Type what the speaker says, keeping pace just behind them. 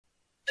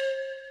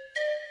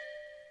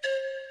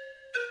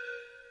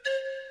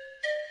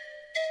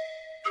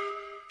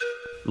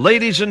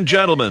Ladies and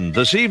gentlemen,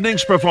 this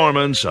evening's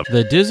performance of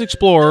The Diz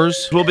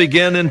Explorers will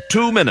begin in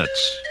 2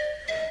 minutes.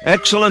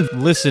 Excellent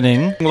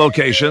listening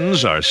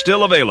locations are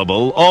still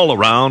available all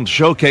around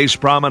Showcase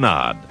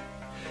Promenade.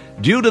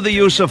 Due to the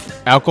use of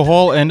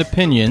alcohol and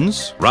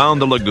opinions. around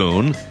the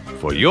lagoon,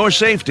 for your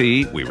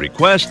safety, we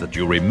request that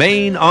you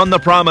remain on the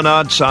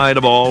promenade side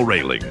of all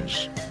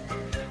railings.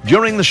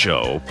 During the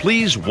show,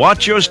 please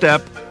watch your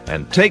step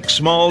and take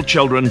small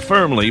children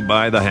firmly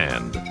by the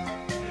hand.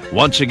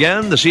 Once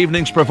again, this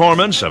evening's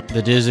performance of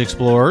The Diz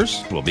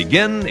Explorers will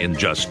begin in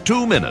just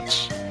 2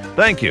 minutes.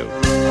 Thank you.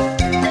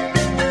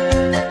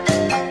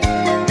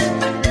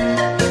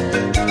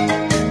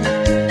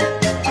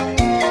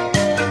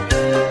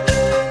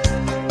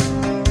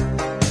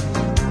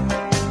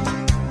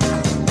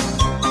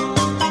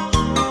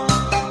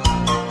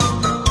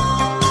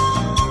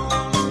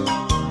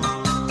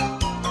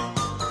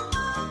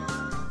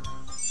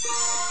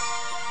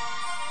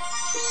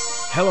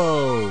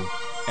 Hello,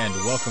 and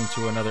welcome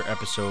to another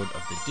episode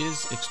of the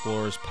Diz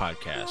Explorers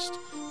podcast,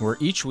 where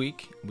each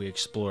week we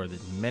explore the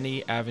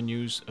many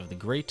avenues of the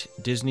great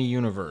Disney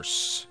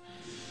universe.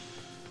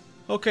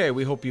 Okay,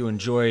 we hope you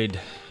enjoyed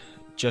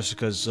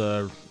Jessica's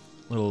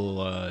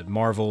little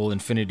Marvel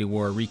Infinity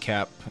War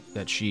recap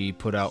that she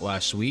put out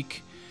last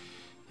week.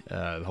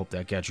 I hope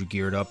that got you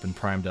geared up and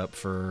primed up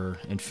for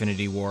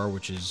Infinity War,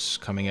 which is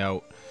coming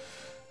out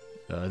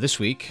this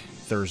week,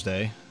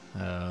 Thursday.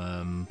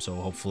 So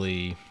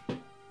hopefully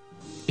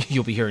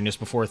you'll be hearing this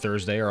before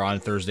Thursday, or on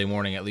Thursday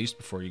morning at least,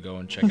 before you go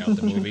and check out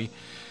the movie.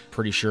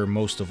 Pretty sure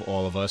most of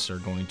all of us are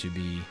going to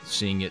be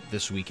seeing it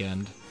this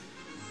weekend.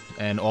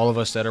 And all of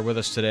us that are with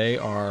us today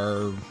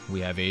we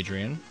have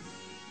Adrian.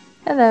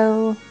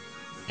 Hello.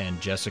 And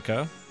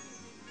Jessica.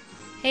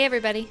 Hey,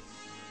 everybody.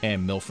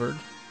 And Milford.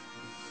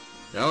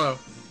 Hello.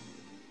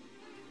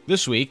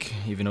 This week,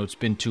 even though it's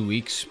been 2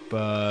 weeks,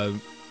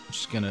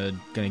 just gonna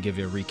give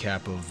you a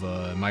recap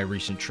of my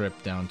recent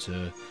trip down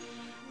to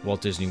Walt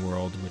Disney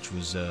World, which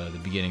was the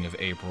beginning of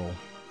April.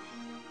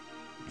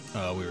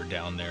 We were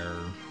down there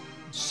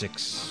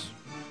 6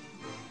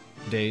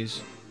 days,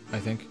 I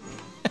think.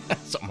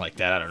 Something like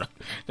that, I don't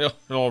know.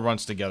 It all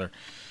runs together.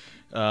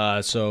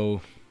 So,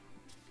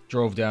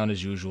 drove down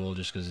as usual,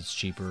 just because it's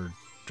cheaper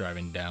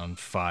driving down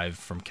 5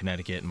 from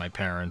Connecticut and my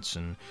parents,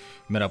 and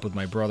met up with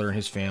my brother and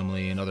his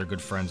family and other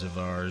good friends of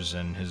ours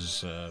and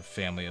his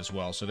family as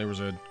well. So there was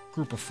a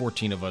group of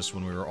 14 of us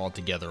when we were all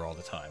together all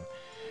the time.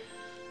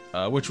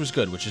 Which was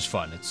good, which is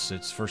fun. It's the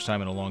first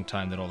time in a long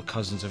time that all the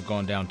cousins have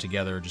gone down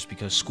together just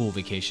because school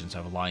vacations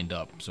have lined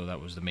up. So that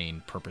was the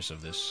main purpose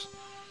of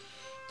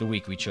the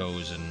week we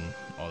chose, and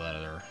all that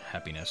other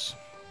happiness.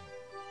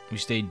 We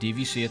stayed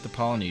DVC at the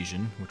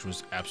Polynesian, which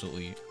was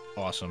absolutely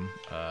awesome.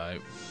 I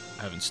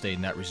haven't stayed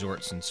in that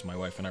resort since my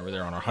wife and I were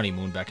there on our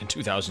honeymoon back in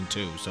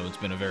 2002, so it's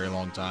been a very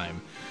long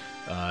time.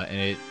 And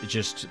it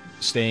just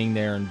staying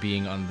there and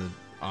being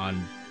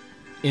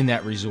in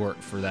that resort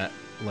for that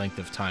length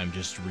of time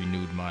just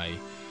renewed my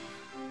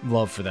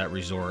love for that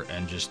resort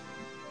and just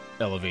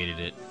elevated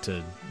it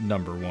to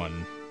number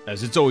one,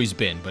 as it's always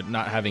been. But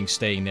not having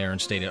staying there and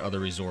stayed at other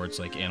resorts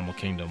like Animal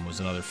Kingdom was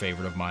another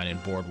favorite of mine,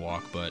 and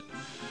Boardwalk. But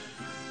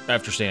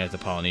after staying at the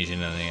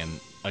Polynesian and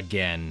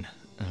again,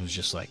 I was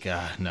just like,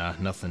 nah,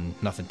 nothing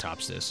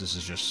tops this. This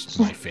is just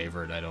my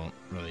favorite. I don't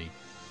really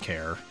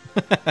care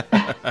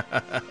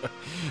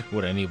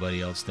what anybody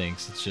else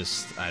thinks. It's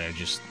just, I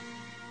just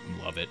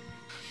love it.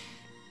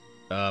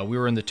 We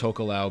were in the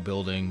Tokelau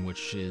building,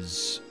 which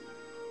is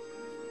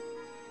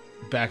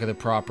back of the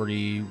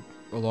property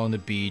along the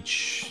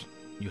beach.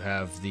 You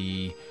have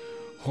the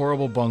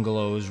horrible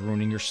bungalows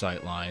ruining your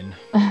sightline.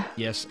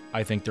 Yes,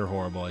 I think they're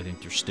horrible. I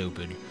think they're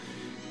stupid.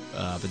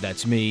 But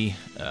that's me.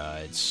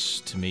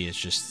 To me, it's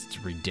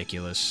just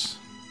ridiculous.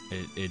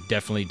 It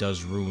definitely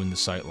does ruin the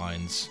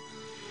sightlines.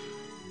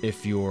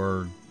 If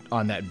you're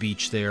on that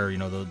beach there,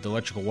 the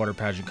electrical water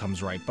pageant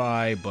comes right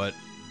by, but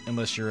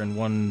unless you're in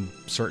one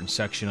certain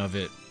section of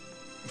it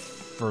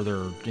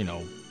further,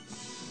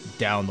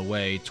 down the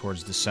way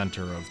towards the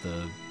center of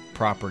the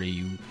property,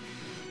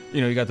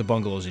 you got the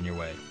bungalows in your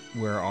way.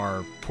 Where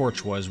our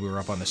porch was, we were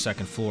up on the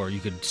second floor. You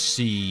could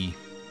see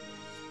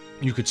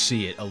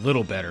it a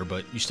little better,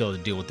 but you still had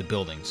to deal with the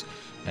buildings.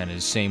 And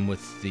it's the same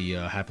with the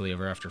Happily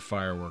Ever After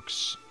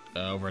fireworks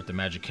over at the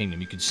Magic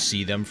Kingdom. You could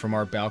see them from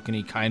our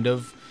balcony, kind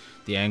of.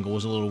 The angle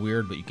was a little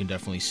weird, but you can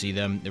definitely see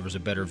them. There was a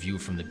better view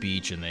from the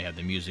beach, and they had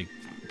the music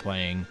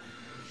playing,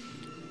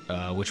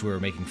 which we were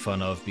making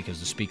fun of because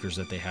the speakers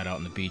that they had out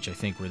on the beach, I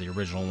think, were the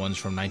original ones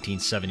from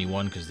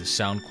 1971, because the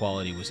sound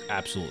quality was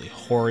absolutely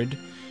horrid.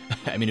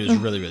 I mean, it was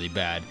really, really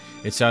bad.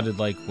 It sounded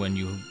like when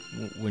you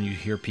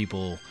hear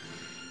people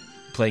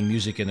playing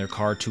music in their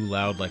car too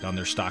loud, like on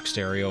their stock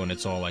stereo, and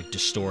it's all like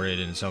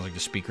distorted, and it sounds like the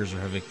speakers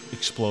have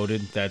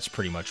exploded. That's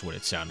pretty much what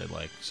it sounded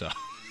like. So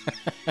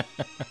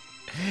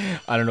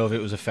I don't know if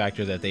it was a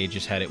factor that they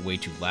just had it way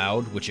too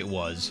loud, which it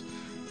was,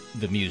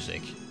 the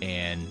music,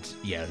 and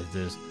yeah,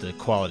 the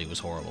quality was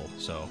horrible.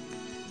 So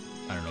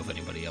I don't know if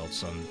anybody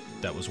else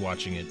that was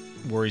watching it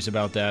worries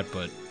about that,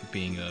 but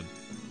being a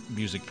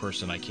music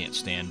person, I can't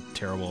stand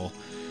terrible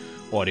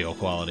audio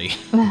quality.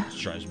 It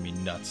drives me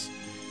nuts.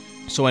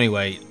 So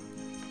anyway,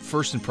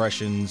 first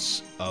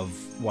impressions of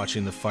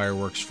watching the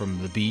fireworks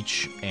from the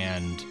beach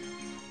and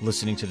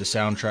listening to the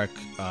soundtrack,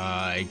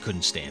 I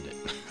couldn't stand it.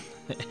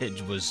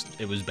 It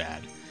was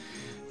bad.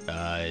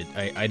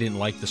 I didn't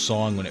like the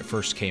song when it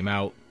first came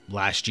out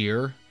last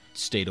year.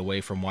 Stayed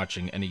away from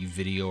watching any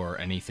video or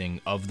anything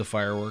of the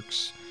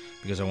fireworks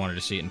because I wanted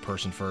to see it in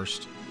person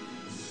first.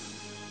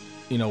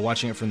 You know,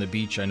 watching it from the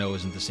beach I know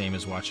isn't the same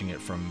as watching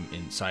it from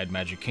inside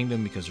Magic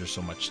Kingdom because there's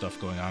so much stuff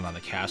going on the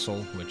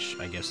castle, which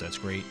I guess that's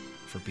great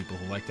for people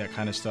who like that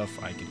kind of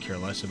stuff. I could care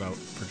less about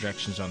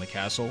projections on the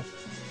castle.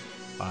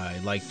 I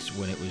liked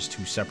when it was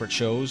two separate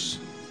shows,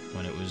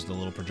 when it was the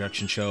little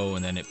projection show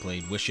and then it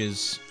played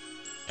Wishes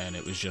and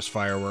it was just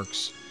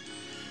fireworks.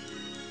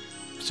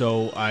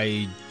 So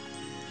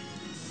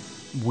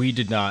we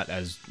did not,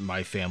 as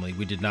my family,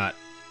 we did not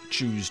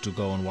choose to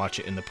go and watch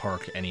it in the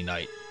park any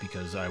night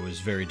because I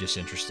was very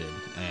disinterested,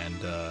 and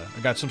I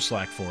got some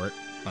slack for it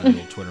on the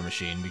old Twitter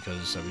machine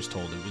because I was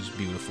told it was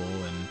beautiful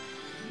and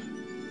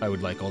I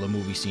would like all the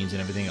movie scenes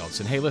and everything else.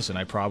 And hey, listen,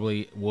 I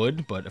probably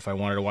would, but if I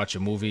wanted to watch a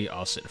movie,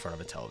 I'll sit in front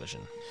of a television.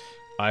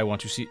 I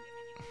want to see...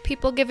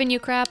 People giving you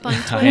crap on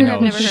Twitter? I know,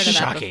 I've never heard of that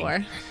shocking.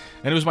 before.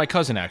 And it was my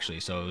cousin, actually,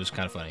 so it was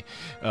kind of funny.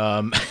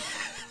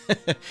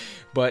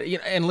 But, you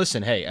know, and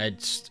listen, hey,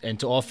 and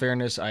to all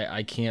fairness,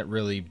 I can't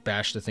really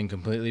bash the thing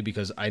completely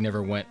because I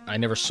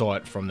never saw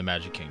it from the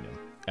Magic Kingdom,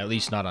 at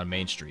least not on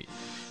Main Street,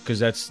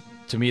 because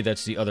to me,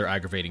 that's the other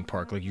aggravating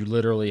part. Like, you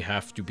literally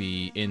have to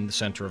be in the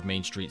center of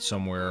Main Street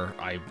somewhere,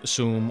 I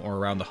assume, or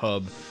around the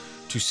hub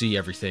to see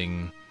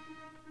everything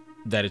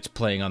that it's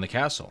playing on the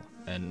castle.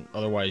 And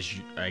otherwise,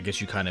 I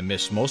guess you kind of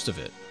miss most of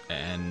it.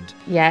 And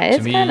yeah,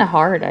 it's kind of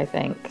hard, I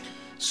think.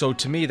 So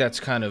to me, that's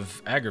kind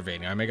of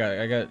aggravating. I mean,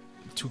 I got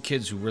two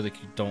kids who really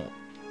don't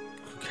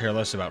care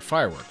less about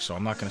fireworks, so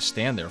I'm not going to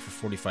stand there for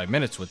 45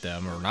 minutes with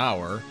them or an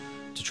hour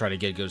to try to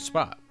get a good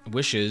spot.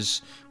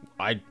 Wishes,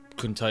 I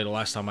couldn't tell you the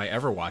last time I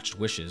ever watched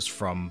Wishes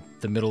from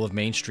the middle of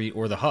Main Street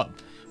or the hub.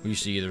 We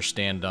used to either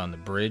stand on the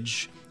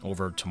bridge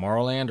over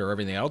Tomorrowland or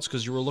everything else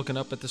because you were looking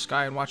up at the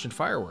sky and watching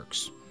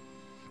fireworks.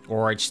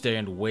 Or I'd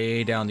stand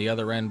way down the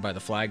other end by the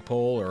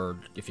flagpole, or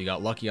if you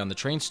got lucky on the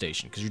train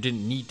station, because you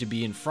didn't need to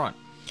be in front.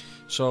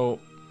 So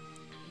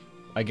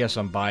I guess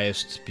I'm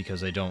biased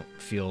because I don't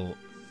feel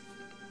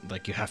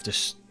like you have to,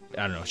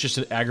 I don't know, it's just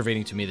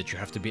aggravating to me that you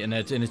have to be, and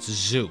it's a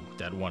zoo,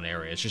 that one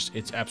area.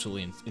 It's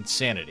absolutely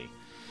insanity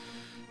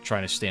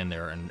trying to stand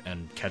there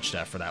and catch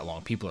that for that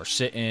long. People are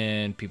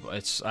sitting,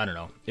 I don't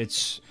know,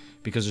 it's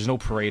because there's no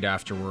parade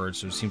afterwards,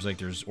 so it seems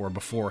like or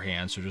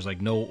beforehand, so there's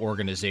like no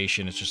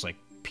organization, it's just like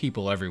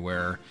people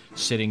everywhere,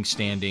 sitting,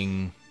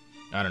 standing,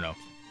 I don't know.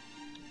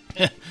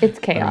 It's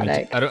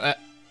chaotic.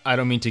 I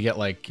don't mean to get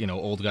like, you know,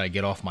 old guy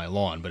get off my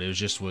lawn, but it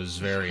was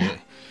very,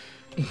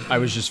 I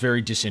was just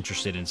very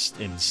disinterested in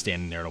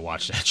standing there to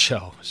watch that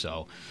show.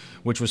 So,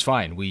 which was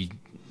fine.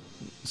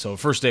 So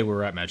first day we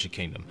were at Magic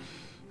Kingdom.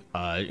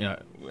 You know,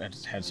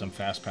 had some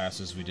fast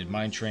passes. We did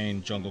Mine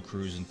Train, Jungle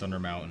Cruise, and Thunder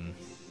Mountain.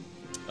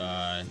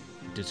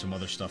 Did some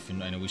other stuff,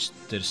 and I know we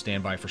did a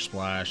standby for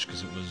Splash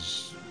because it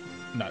was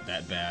not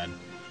that bad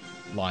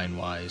line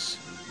wise.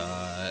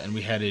 And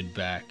we headed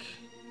back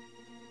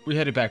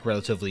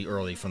relatively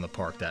early from the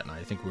park that night.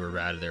 I think we were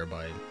out of there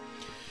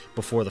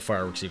before the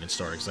fireworks even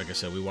started. Because like I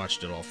said, we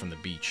watched it all from the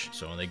beach.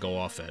 So they go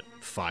off at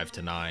 5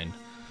 to 9.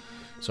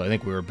 So I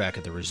think we were back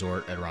at the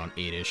resort at around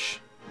 8-ish.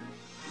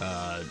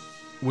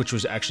 Which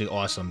was actually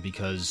awesome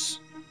because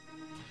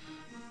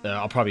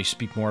I'll probably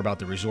speak more about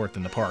the resort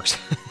than the parks.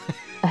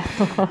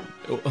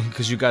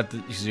 Because you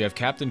have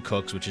Captain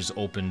Cook's, which is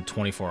open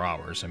 24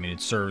 hours. I mean,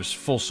 it serves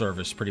full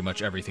service pretty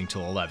much everything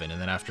till 11,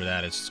 and then after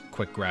that it's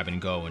quick grab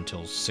and go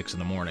until 6 in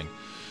the morning.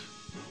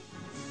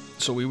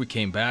 So we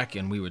came back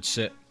and we would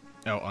sit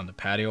out on the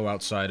patio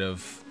outside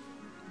of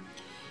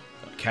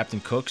Captain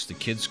Cook's. The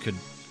kids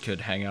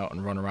could hang out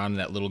and run around in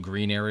that little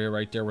green area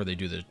right there where they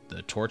do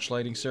the torch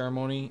lighting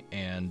ceremony,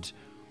 and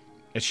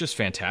it's just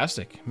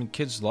fantastic. I mean,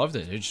 kids loved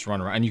it. They just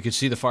run around, and you could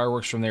see the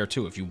fireworks from there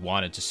too if you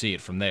wanted to see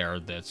it from there.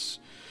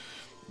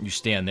 You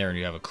stand there and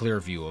you have a clear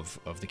view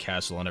of the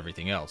castle and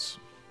everything else.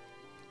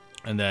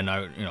 And then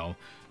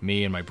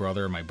me and my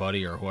brother and my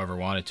buddy or whoever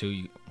wanted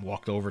to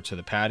walked over to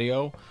the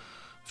patio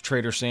of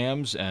Trader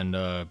Sam's and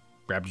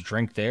grabbed a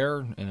drink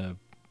there in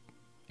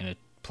a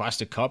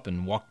plastic cup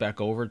and walked back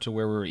over to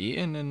where we were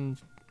eating and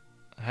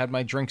had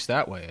my drinks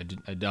that way.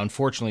 I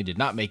unfortunately did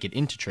not make it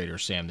into Trader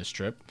Sam this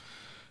trip.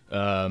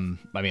 I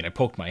mean, I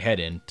poked my head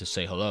in to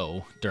say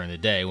hello during the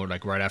day,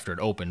 like right after it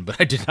opened,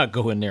 but I did not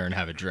go in there and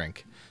have a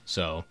drink.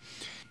 So,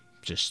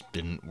 just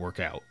didn't work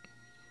out.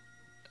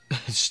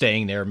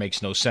 Staying there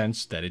makes no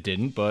sense that it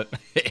didn't, but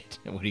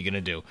what are you going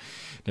to do?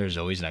 There's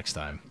always next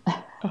time.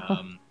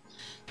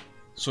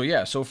 So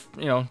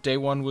day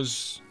one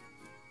was,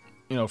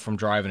 from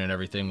driving and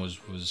everything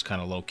was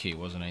kind of low key. It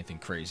wasn't anything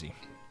crazy.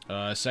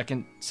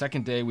 Second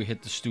day we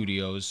hit the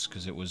studios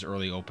because it was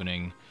early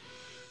opening.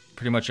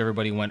 Pretty much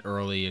everybody went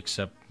early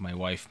except my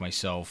wife,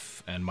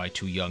 myself, and my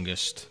two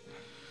youngest.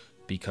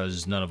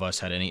 because none of us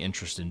had any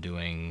interest in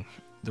doing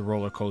the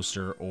roller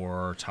coaster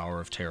or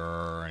Tower of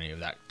Terror or any of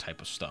that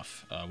type of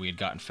stuff. We had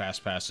gotten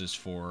fast passes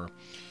for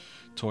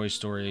Toy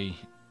Story,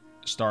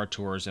 Star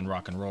Tours, and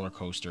Rock and Roller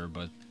Coaster,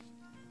 but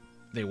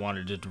they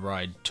wanted to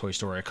ride Toy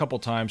Story a couple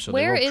times, so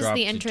Where they is rope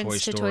the dropped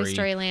entrance to Toy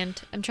Story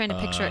Land? I'm trying to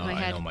picture it in my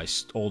head. I know my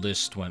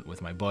oldest went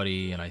with my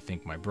buddy, and I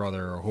think my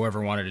brother or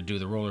whoever wanted to do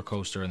the roller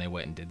coaster, and they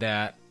went and did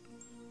that.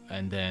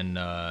 And then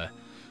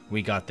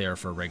we got there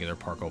for a regular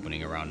park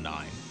opening around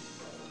 9.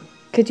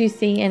 Could you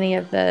see any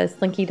of the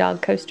Slinky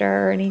Dog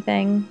coaster or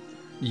anything?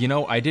 You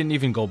know, I didn't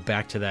even go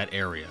back to that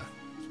area.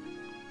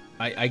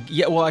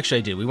 Well, actually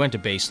I did. We went to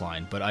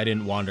Baseline, but I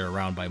didn't wander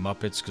around by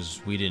Muppets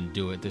because we didn't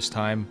do it this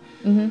time.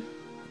 Mm-hmm.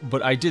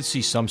 But I did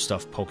see some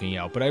stuff poking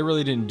out, but I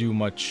really didn't do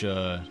much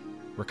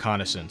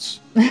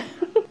reconnaissance.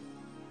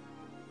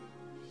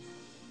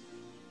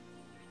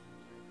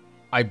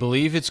 I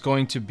believe it's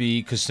going to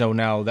be, because so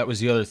now that was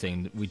the other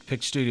thing. We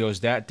picked studios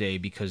that day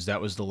because that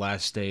was the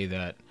last day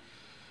that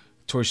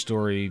Toy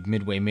Story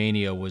Midway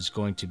Mania was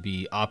going to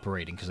be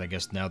operating, because I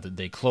guess now that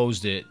they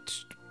closed it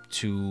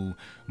to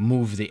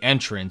move the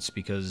entrance,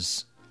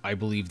 because I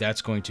believe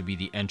that's going to be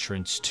the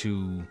entrance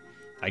to,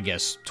 I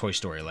guess, Toy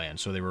Story Land.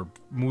 So they were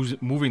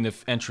moving the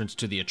entrance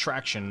to the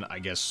attraction, I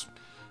guess,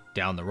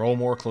 down the row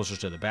more, closer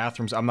to the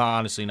bathrooms. I'm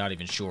honestly not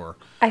even sure.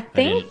 I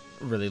think... didn't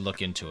really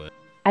look into it.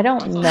 I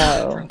don't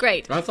know.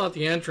 Great. I thought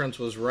the entrance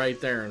was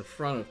right there in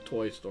front of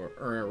Toy Story,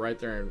 or right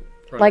there in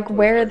front Like of Toy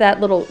where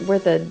Story. where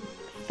the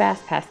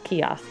Fast Pass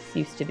kiosks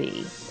used to be,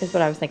 is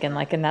what I was thinking,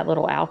 like in that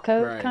little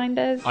alcove, Right. kind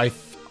of.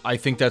 I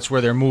think that's where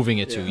they're moving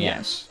it to, Yeah.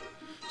 yes.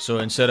 So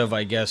instead of,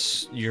 I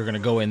guess, you're going to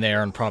go in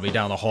there and probably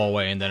down the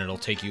hallway, and then it'll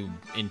take you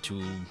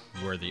into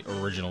where the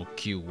original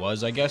queue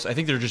was, I guess. I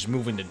think they're just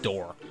moving the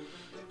door,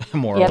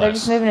 more or Yeah, less. they're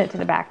just moving it to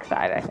the back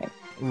side, I think.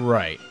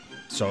 Right.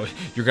 So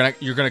you're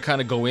gonna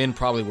kind of go in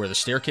probably where the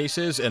staircase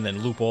is, and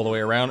then loop all the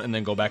way around, and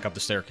then go back up the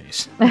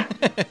staircase.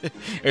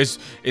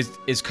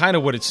 It's kind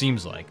of what it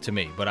seems like to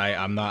me, but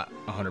I'm not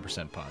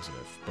 100%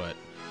 positive. But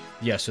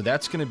yeah, so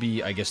that's gonna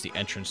be, I guess, the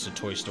entrance to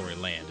Toy Story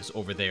Land is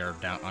over there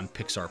down on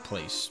Pixar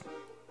Place,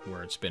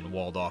 where it's been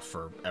walled off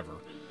forever.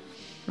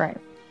 Right.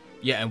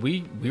 Yeah, and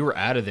we were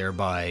out of there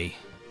by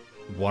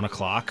 1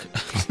 o'clock.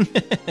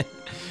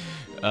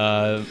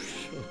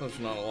 That's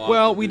not a lot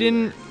Well, to we do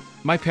didn't. there.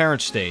 My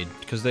parents stayed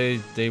because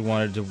they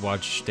wanted to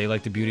watch. They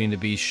like the Beauty and the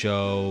Beast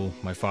show.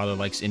 My father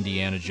likes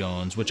Indiana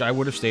Jones, which I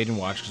would have stayed and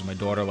watched because my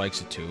daughter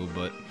likes it too.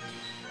 But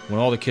when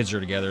all the kids are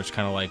together, it's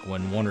kind of like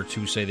when one or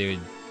two say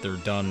they're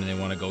done and they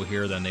want to go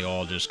here, then they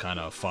all just kind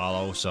of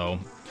follow. So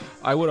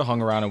I would have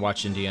hung around and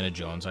watched Indiana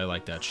Jones. I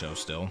like that show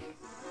still.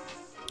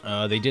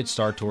 They did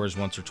Star Tours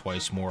once or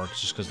twice more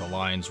just because the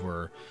lines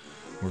were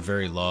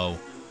very low.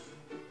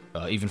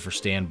 Even for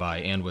standby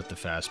and with the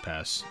Fast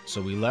Pass. So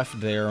we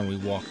left there and we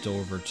walked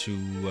over to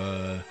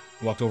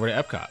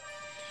Epcot,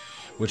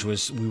 which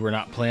was, we were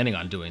not planning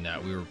on doing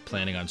that. We were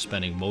planning on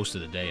spending most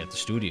of the day at the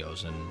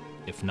studios, and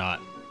if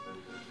not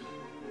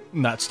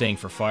staying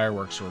for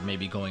fireworks, or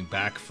maybe going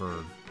back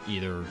for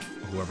either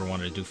whoever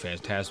wanted to do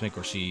Fantasmic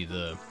or see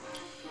the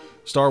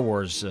Star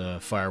Wars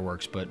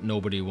fireworks, but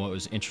nobody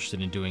was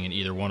interested in doing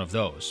either one of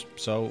those.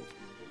 So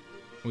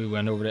we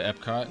went over to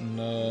Epcot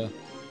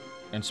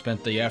and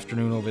spent the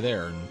afternoon over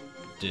there and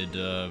did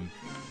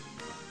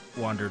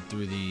wandered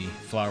through the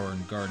Flower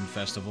and Garden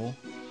Festival.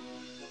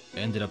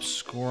 Ended up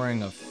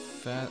scoring a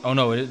Fast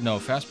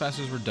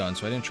Passes were done,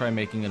 so I didn't try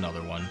making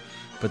another one.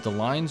 But the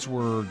lines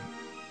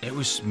it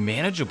was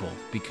manageable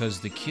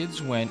because the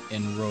kids went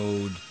and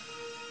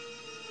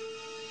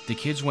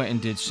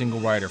did single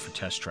rider for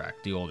Test Track,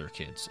 the older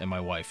kids, and my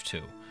wife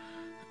too.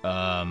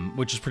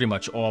 Which is pretty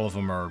much all of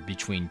them are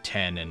between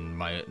 10 and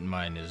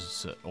mine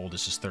is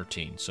oldest is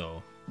 13,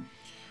 so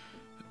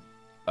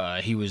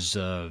he was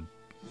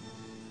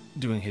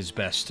doing his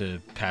best to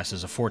pass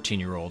as a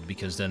 14-year-old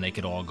because then they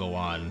could all go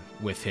on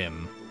with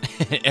him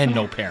and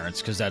no parents,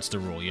 because that's the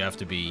rule. You have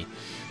to be,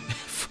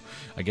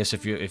 I guess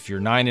if you're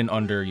 9 and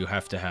under, you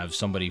have to have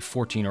somebody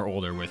 14 or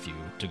older with you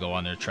to go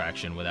on the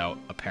attraction without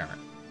a parent.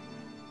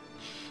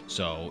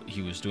 So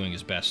he was doing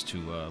his best to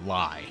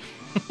lie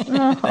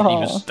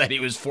that he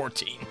was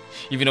 14,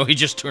 even though he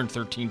just turned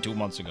 13 2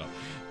 months ago.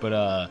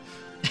 But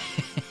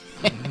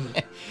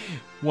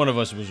one of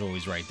us was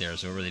always right there,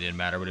 so it really didn't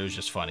matter. But it was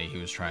just funny. He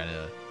was trying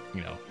to,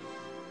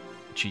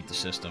 cheat the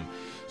system.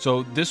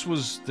 So this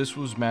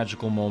was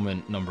magical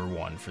moment number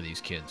 1 for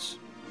these kids.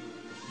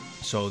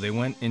 So they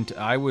went into.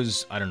 I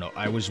was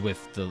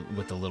with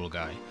the little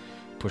guy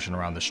pushing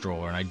around the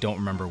stroller, and I don't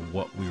remember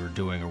what we were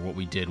doing or what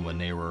we did when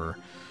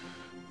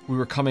we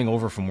were coming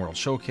over from World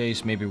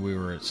Showcase. Maybe we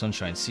were at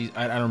Sunshine Season.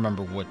 I don't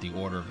remember what the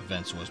order of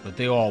events was, but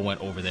they all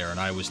went over there, and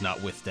I was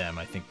not with them.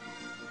 I think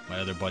my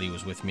other buddy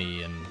was with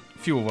me, and a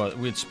few of us,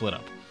 we had split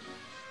up.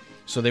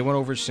 So they went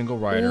over single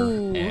rider,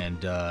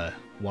 and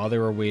while they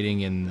were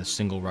waiting in the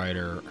single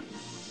rider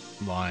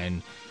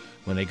line,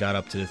 when they got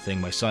up to the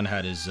thing, my son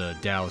had his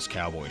Dallas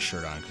Cowboys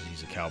shirt on because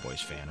he's a Cowboys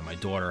fan, and my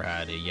daughter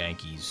had a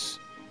Yankees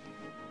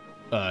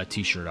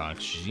t-shirt on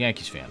because she's a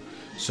Yankees fan.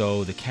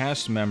 So the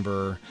cast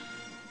member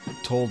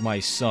told my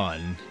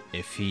son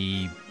if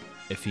he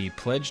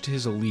pledged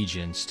his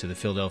allegiance to the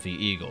Philadelphia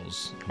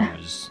Eagles, who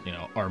was,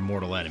 our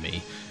mortal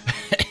enemy,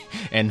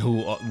 and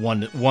who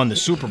won the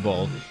Super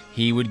Bowl,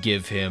 he would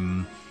give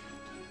him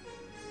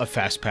a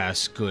fast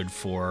pass good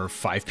for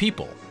 5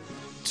 people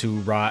to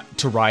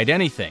ride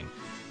anything.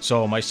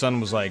 So my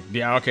son was like,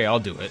 "Yeah, okay, I'll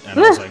do it." And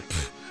I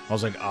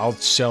was like, "I'll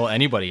sell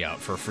anybody out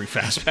for a free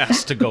fast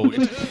pass to go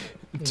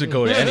to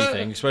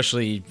anything,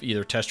 especially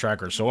either Test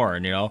Track or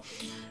Soarin',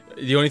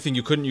 The only thing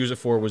you couldn't use it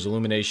for was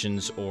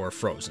Illuminations or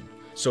Frozen."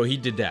 So he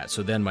did that.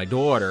 So then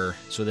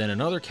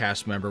another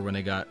cast member, when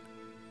they got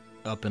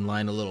up in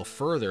line a little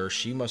further,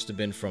 she must have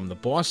been from the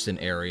Boston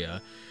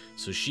area.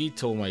 So she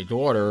told my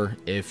daughter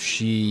if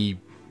she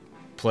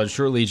pledged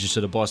her allegiance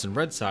to the Boston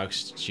Red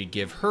Sox, she'd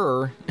give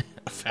her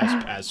a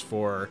fast pass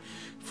for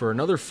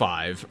another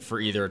 5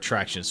 for either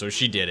attraction. So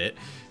she did it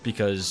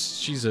because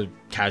she's a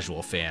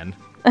casual fan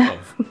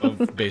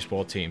of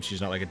baseball teams.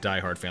 She's not like a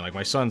diehard fan. Like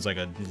my son's like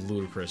a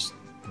ludicrous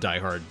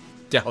diehard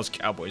Dallas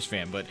Cowboys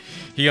fan, but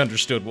he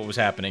understood what was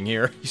happening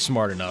here. He's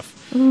smart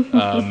enough.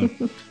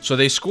 So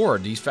they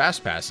scored these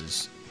fast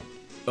passes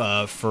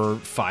for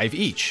 5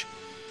 each.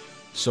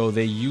 So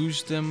they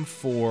used them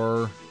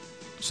for...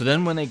 So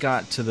then when they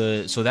got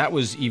to so that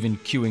was even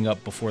queuing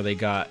up before they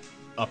got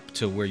up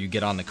to where you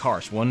get on the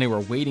car. So when they were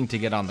waiting to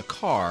get on the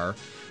car,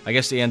 I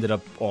guess they ended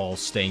up all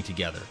staying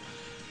together.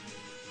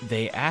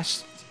 They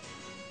asked...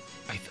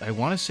 I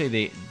want to say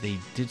they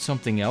did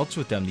something else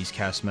with them, these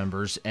cast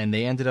members, and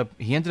he ended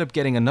up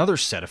getting another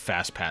set of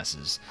fast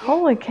passes.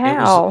 Holy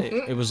cow!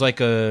 It was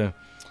like a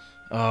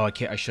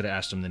I should have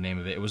asked him the name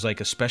of it. It was like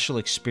a special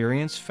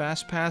experience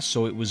fast pass,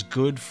 so it was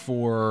good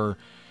for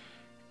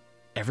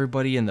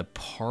everybody in the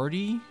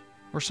party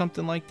or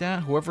something like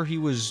that. Whoever he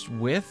was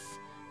with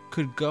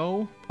could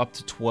go, up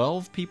to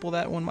 12 people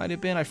that one might have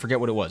been. I forget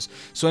what it was.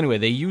 So anyway,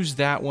 we used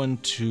that one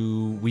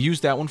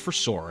for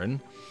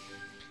Soarin'.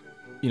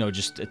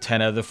 Just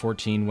 10 out of the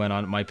 14 went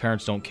on. My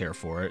parents don't care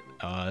for it.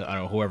 I don't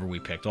know, whoever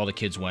we picked. All the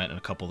kids went, and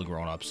a couple of the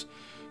grown-ups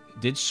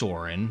did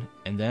Soarin'.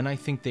 And then I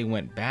think they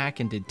went back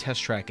and did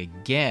Test Track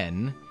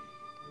again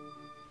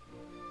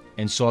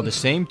and saw the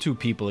same 2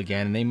 people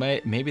again.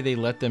 And maybe they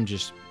let them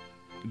just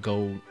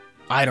go.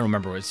 I don't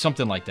remember. It's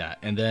something like that.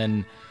 And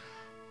then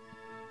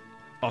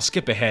I'll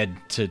skip ahead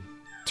to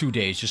 2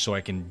 days just so I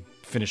can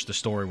finish the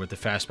story with the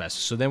Fast Passes.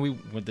 So then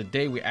the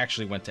day we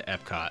actually went to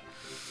Epcot,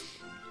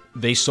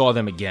 they saw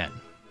them again.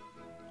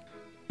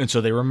 And so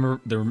they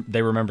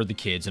remembered the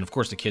kids, and of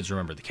course the kids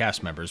remembered the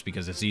cast members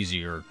because it's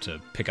easier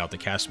to pick out the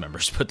cast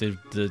members. But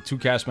the 2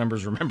 cast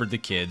members remembered the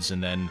kids,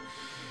 and then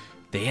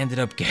they ended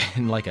up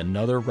getting like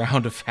another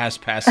round of fast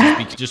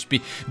passes just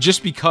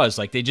because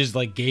like they just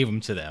like gave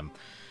them to them.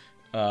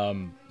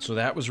 So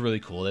that was really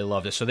cool. They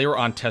loved it. So they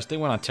went on Test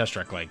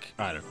Track like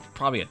I don't know,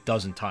 probably a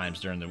dozen times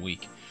during the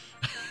week.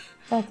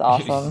 That's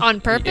awesome. On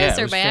purpose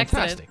or by fantastic.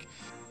 accident?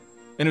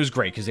 And it was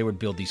great because they would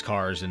build these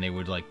cars and they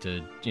would like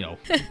to,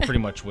 pretty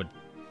much what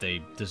they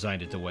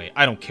designed it the way.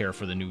 I don't care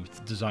for the new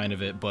design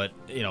of it, but,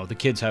 the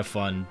kids have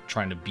fun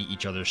trying to beat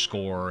each other's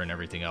score and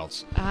everything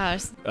else.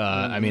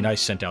 I mean, I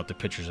sent out the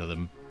pictures of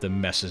the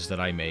messes that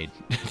I made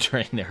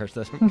during there.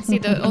 See,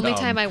 the only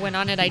time I went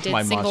on it, I did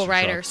single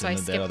rider, so I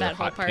skipped that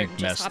whole hot part pink and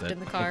just mess hopped in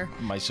the car.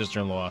 My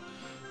sister-in-law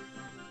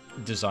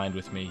designed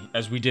with me,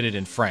 as we did it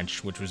in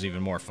French, which was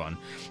even more fun,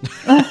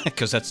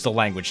 because that's the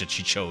language that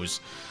she chose.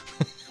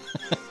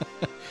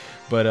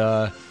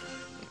 But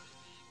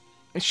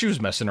she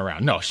was messing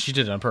around. No, she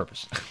did it on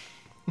purpose.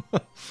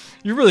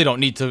 You really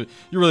don't need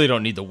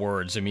the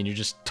words. I mean, you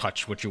just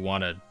touch what you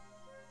want to,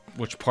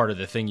 which part of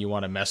the thing you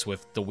want to mess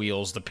with, the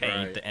wheels, the paint,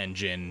 right, the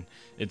engine.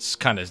 It's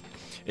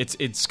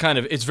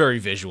very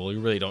visual. You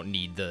really don't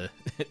need to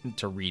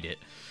read it.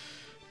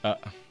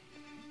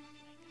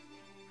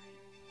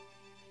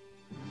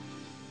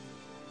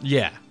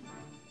 Yeah,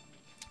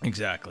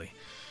 exactly.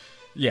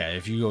 Yeah,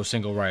 if you go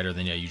single rider,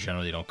 then you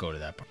generally don't go to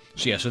that part.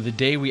 So the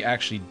day we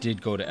actually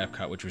did go to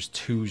Epcot, which was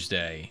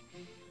Tuesday,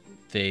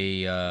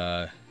 they,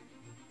 I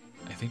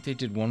think they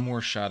did one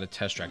more shot of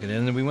Test Track, and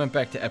then we went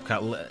back to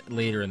Epcot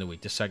later in the week,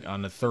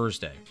 on the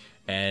Thursday,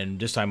 and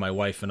this time my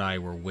wife and I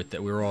were with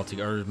it. We were all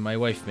together. My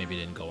wife maybe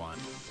didn't go on.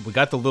 We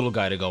got the little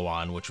guy to go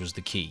on, which was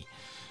the key.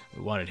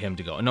 We wanted him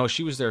to go. No,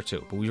 she was there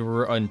too, but we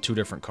were on 2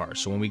 different cars.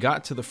 So when we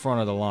got to the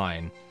front of the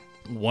line,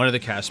 one of the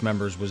cast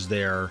members was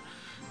there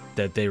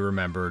that they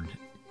remembered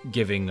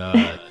giving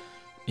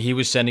he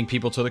was sending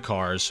people to the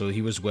cars, so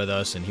he was with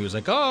us, and he was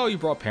like, "Oh, you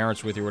brought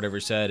parents with you," or whatever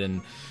he said,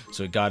 and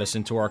so it got us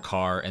into our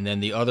car. And then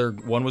the other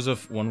one was a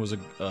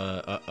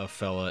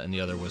fella, and the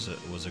other was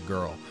a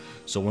girl.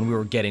 So when we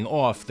were getting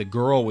off, the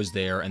girl was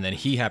there, and then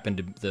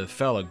the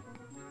fella,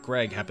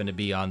 Greg, happened to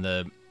be on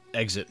the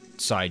exit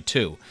side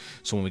too.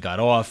 So when we got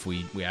off,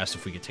 we asked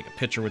if we could take a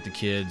picture with the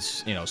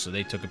kids, so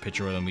they took a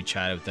picture with them. We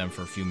chatted with them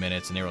for a few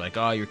minutes, and they were like,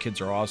 "Oh, your kids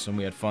are awesome.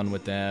 We had fun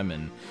with them,"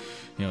 and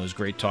it was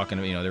great talking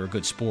to they were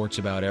good sports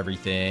about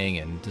everything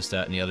and this,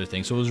 that, and the other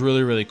thing. So it was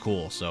really, really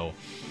cool. So,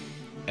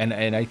 and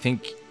I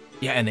think,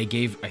 and they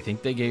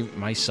gave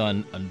my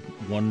son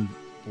one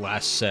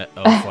last set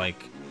of like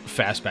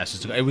fast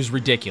passes. It was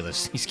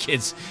ridiculous. These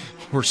kids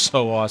were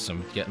so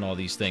awesome getting all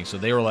these things. So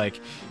they were like,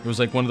 it was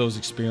like one of those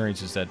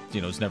experiences that,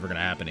 you know, it's never going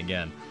to happen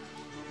again.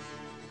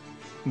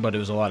 But it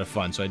was a lot of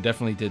fun. So I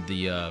definitely did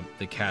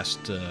the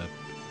cast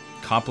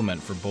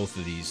compliment for both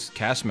of these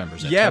cast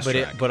members. At Test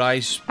Track. I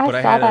saw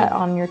that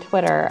on your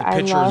Twitter.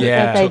 I love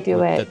that they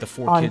do it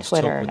on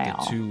Twitter now.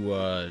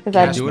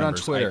 I do it on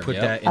Twitter. I put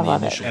that in the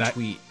initial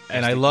tweet.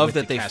 And I love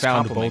that they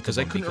found both because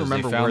I couldn't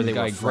remember where they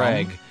were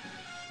from.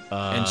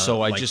 And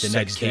so I just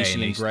said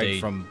Casey and Greg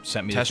from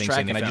sent me Test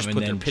Track, and I just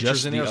put their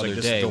pictures in there. The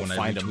other day when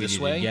I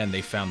retweeted it again,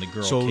 they found the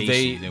girl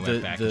Casey. They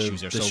went back and she was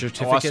there. The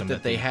certificate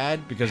that they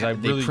had, because I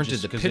really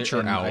printed the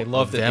picture out. I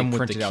love them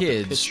with the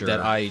kids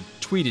that I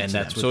tweeted to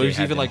them. So it was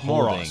even like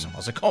more awesome. I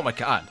was like, oh my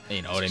god,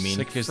 you know what I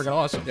mean? It's freaking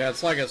awesome. Yeah,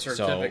 it's like a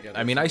certificate. So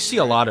I mean, I see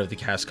a lot of the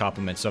cast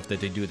compliment stuff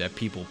that they do that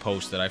people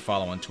post that I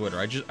follow on Twitter.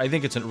 I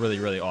think it's a really,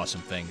 really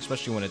awesome thing,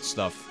 especially when it's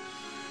stuff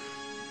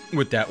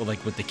with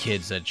the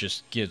kids that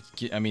just give.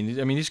 I mean,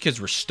 these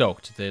kids were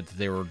stoked that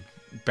they were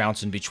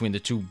bouncing between the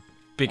two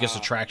biggest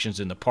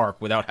attractions in the park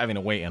without having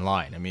to wait in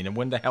line. I mean, and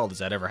when the hell does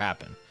that ever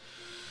happen?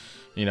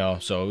 You know,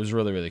 so it was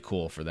really, really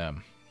cool for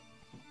them.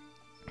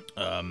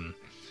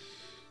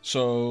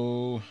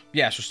 So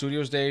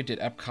Studios Day, did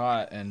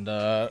Epcot, and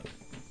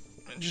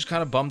just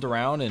kind of bummed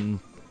around and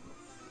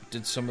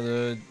did some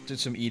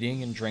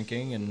eating and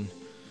drinking, and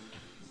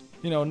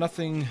you know,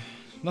 nothing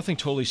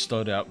totally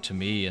stood out to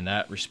me in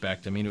that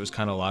respect. I mean, it was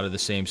kind of a lot of the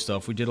same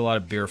stuff. We did a lot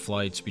of beer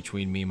flights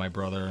between me, my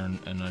brother,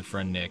 and my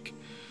friend Nick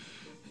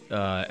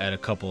at a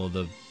couple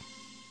of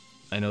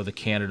I know the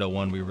Canada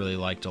one we really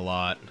liked a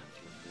lot.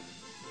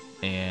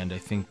 And I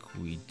think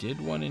we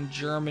did one in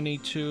Germany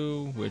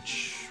too,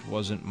 which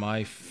wasn't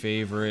my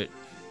favorite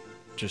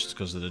just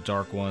because of the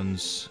dark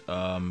ones.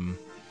 I'm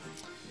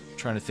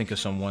trying to think of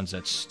some ones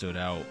that stood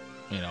out.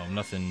 You know,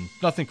 nothing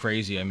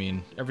crazy. I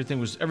mean, everything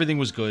was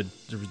good.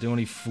 The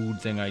only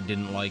food thing I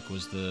didn't like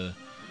was the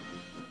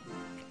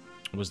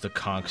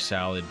conch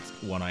salad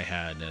one I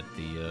had at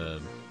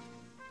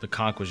the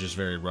conch was just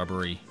very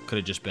rubbery. Could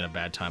have just been a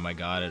bad time I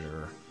got it,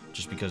 or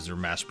just because they're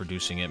mass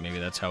producing it. Maybe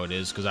that's how it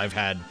is. Because I've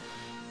had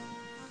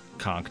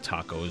conch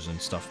tacos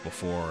and stuff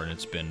before, and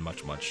it's been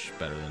much, much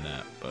better than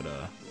that. But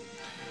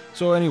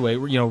so anyway,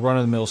 you know, run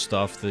of the mill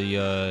stuff.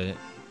 It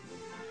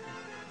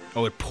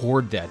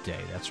poured that day.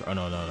 That's right. Oh,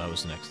 no, that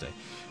was the next day.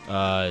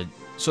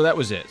 So that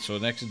was it. So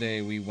the next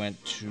day we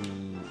went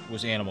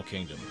was Animal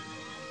Kingdom.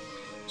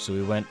 So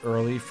we went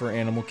early for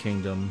Animal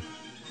Kingdom.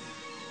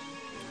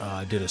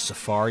 Did a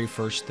safari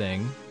first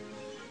thing,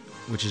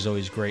 which is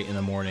always great in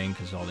the morning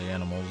because all the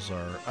animals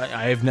are...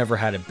 I have never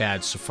had a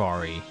bad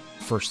safari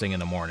first thing in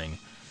the morning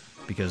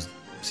because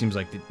it seems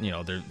like, you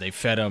know, they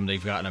fed them,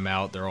 they've gotten them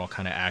out, they're all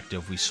kind of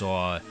active. We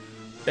saw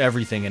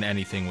everything and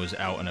anything was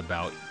out and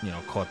about. You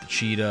know, caught the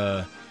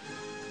cheetah...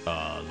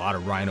 a lot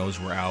of rhinos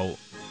were out.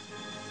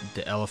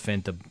 The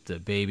elephant, the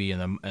baby,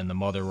 and the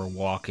mother were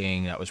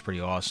walking. That was pretty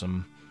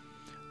awesome.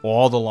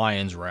 All the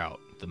lions were out.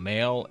 The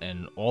male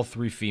and all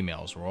 3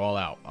 females were all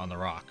out on the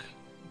rock,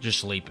 just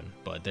sleeping.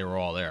 But they were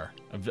all there.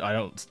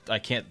 I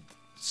can't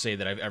say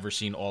that I've ever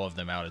seen all of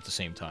them out at the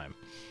same time.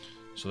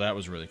 So that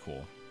was really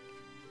cool.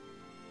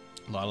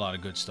 A lot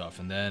of good stuff.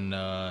 And then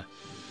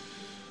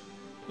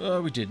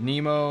we did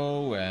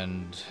Nemo,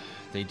 and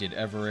they did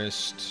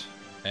Everest,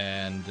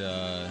 and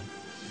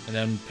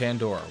then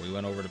Pandora. We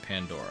went over to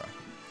Pandora.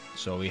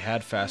 So we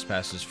had fast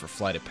passes for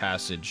Flight of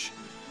Passage.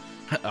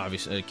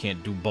 Obviously, I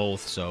can't do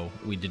both, so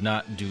we did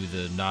not do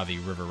the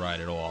Navi River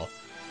ride at all.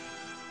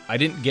 I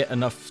didn't get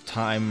enough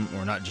time,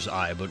 or not just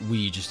I, but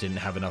we just didn't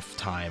have enough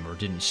time, or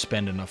didn't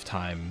spend enough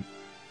time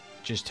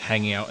just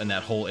hanging out in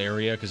that whole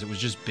area, because it was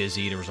just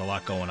busy. There was a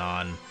lot going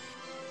on.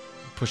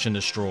 Pushing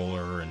the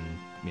stroller, and,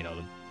 you know,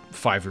 the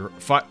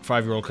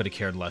five-year-old could have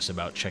cared less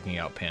about checking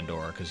out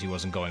Pandora, because he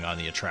wasn't going on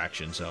the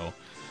attraction, so...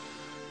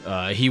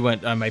 he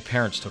went. My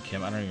parents took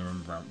him. I don't even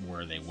remember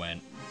where they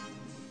went,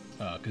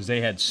 because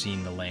they had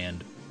seen the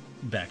land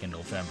back in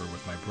November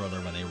with my brother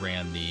when they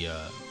ran the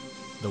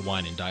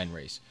wine and dine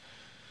race.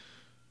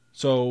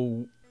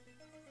 So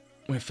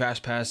with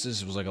fast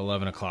passes, it was like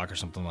 11 o'clock or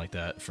something like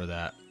that for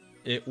that.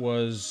 It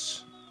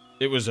was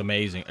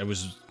amazing. It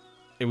was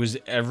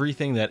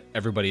everything that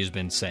everybody has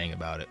been saying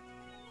about it.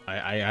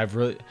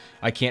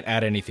 I can't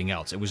add anything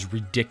else. It was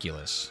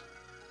ridiculous.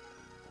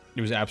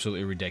 It was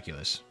absolutely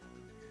ridiculous.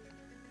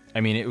 I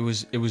mean, it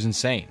was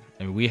insane.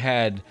 I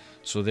mean,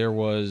 there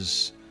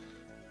was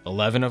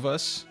 11 of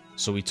us,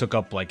 so we took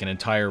up like an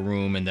entire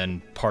room and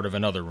then part of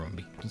another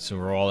room, so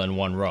we're all in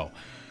one row.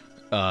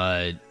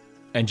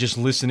 And just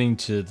listening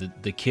to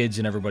the kids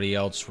and everybody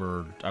else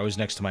I was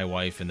next to my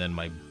wife, and then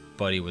my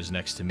buddy was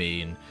next to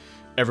me, and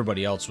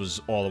everybody else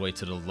was all the way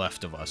to the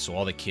left of us, so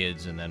all the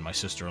kids, and then my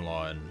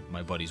sister-in-law and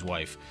my buddy's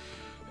wife.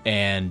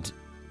 And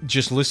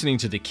just listening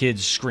to the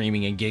kids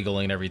screaming and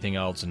giggling and everything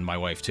else, and my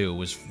wife too,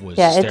 was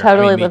yeah, it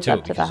totally lived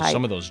up to the hype.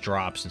 Some of those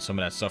drops and some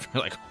of that stuff,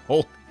 you're like,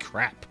 holy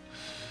crap.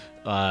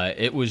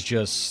 It was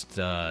just,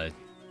 I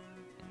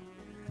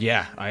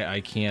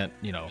can't,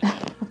 you know,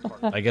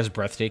 I guess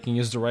breathtaking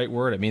is the right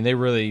word. I mean, they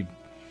really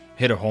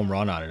hit a home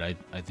run on it.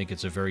 I think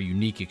it's a very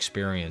unique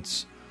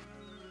experience.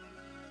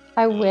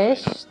 I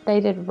wish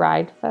they did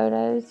ride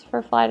photos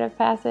for Flight of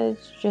Passage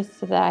just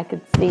so that I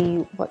could see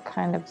what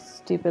kind of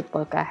stupid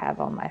look I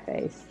have on my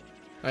face.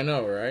 I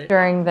know, right?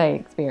 During the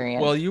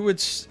experience. Well,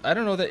 I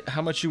don't know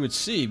how much you would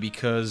see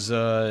because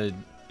they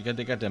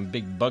got them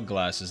big bug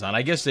glasses on.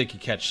 I guess they could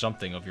catch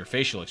something of your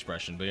facial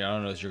expression, but I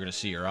don't know if you're going to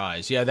see your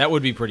eyes. Yeah, that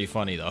would be pretty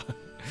funny, though.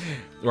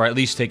 Or at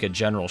least take a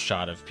general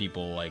shot of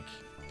people, like...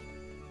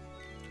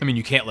 I mean,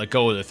 you can't let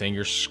go of the thing.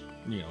 You're,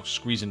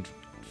 squeezing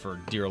for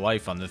dear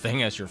life on the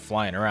thing as you're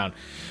flying around.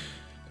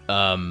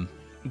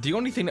 The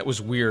only thing that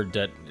was weird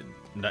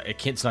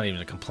it's not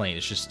even a complaint.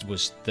 It just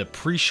was the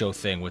pre-show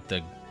thing with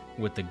the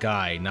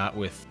guy, not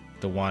with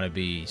the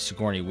wannabe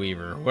Sigourney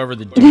Weaver, whoever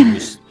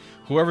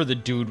the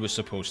dude was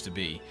supposed to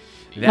be.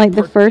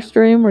 The first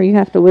room where you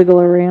have to wiggle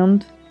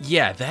around?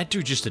 Yeah, that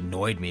dude just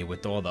annoyed me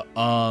with all the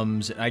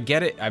ums. I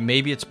get it.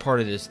 Maybe it's part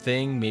of this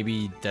thing.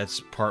 Maybe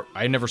that's part...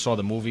 I never saw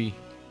the movie,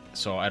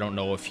 so I don't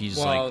know if he's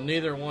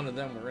neither one of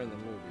them were in the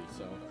movie,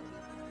 so...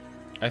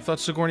 I thought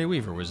Sigourney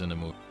Weaver was in the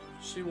movie.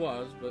 She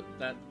was, but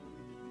that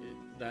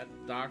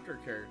doctor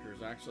character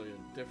is actually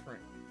a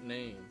different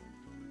name.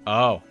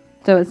 Oh.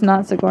 So it's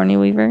not Sigourney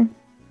Weaver?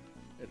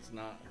 It's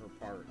not her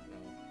part,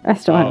 no. I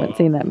still haven't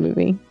seen that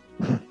movie.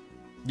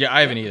 Yeah,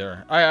 I haven't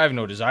either. I have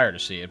no desire to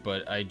see it,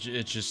 but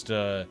it's just,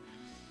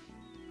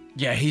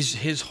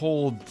 his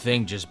whole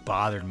thing just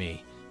bothered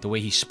me. The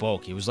way he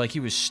spoke. It was like he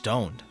was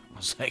stoned. I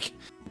was like...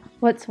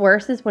 What's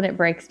worse is when it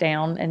breaks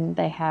down and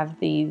they have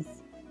these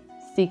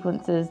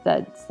sequences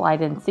that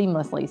slide in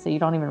seamlessly, so you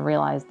don't even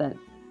realize that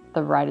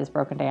the ride is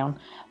broken down.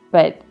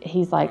 But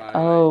he's like,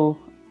 hang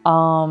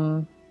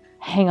on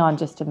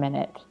just a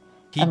minute.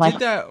 He did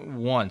that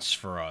once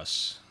for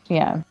us.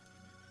 Yeah.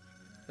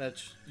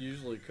 That's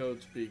usually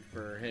code speak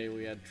for, hey,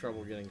 we had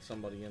trouble getting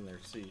somebody in their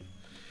seat.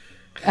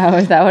 Oh,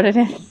 is that what it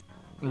is?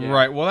 Yeah.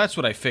 Right. Well, that's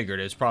what I figured.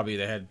 It's probably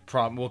they had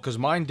problem. Well, because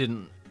mine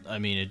didn't. I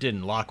mean, it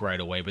didn't lock right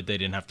away, but they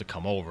didn't have to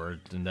come over,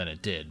 and then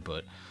it did.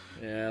 But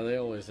yeah, they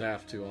always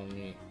have to on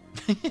me.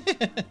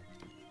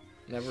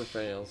 Never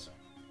fails.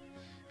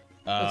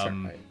 That's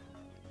right.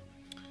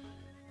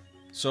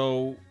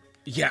 So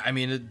yeah, I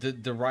mean,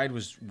 the ride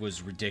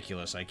was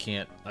ridiculous. I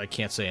can't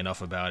say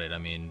enough about it. I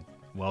mean,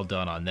 well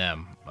done on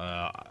them.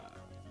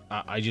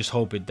 I just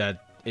hope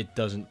that it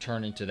doesn't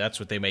turn into that's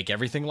what they make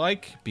everything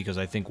like, because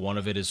I think one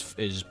of it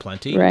is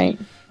plenty. Right.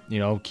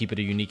 Keep it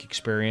a unique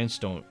experience.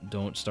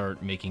 Don't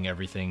start making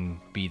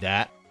everything be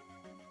that.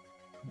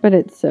 But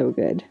it's so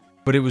good.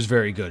 But it was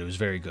very good. It was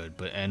very good.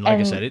 But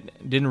I said,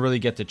 it didn't really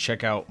get to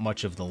check out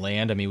much of the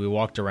land. I mean, we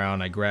walked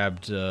around.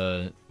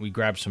 We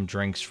grabbed some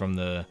drinks from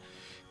the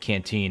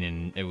canteen,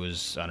 and it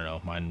was, I don't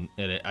know,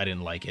 I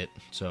didn't like it,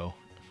 so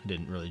I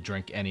didn't really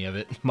drink any of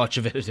it. Much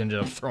of it, I ended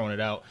up throwing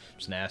it out. It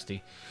was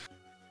nasty.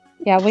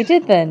 Yeah, we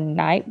did the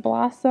Night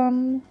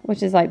Blossom,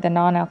 which is like the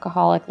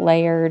non-alcoholic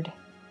layered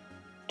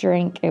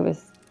drink. It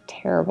was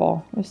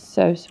terrible. It was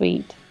so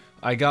sweet.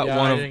 I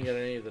didn't get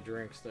any of the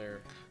drinks there.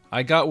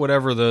 I got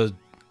whatever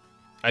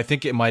I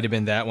think it might have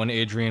been that one,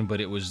 Adrian,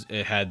 but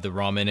it had the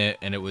rum in it,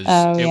 and it was...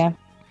 Oh, yeah.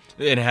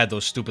 And it had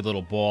those stupid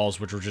little balls,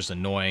 which were just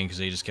annoying because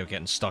they just kept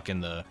getting stuck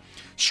in the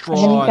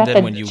straw. And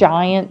then you got the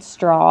giant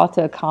straw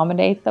to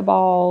accommodate the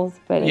balls.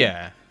 But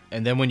yeah,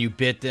 and then when you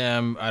bit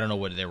them, I don't know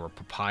what they were,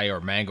 papaya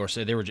or mango.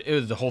 So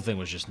the whole thing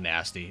was just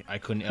nasty. I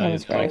couldn't...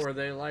 were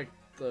they like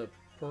the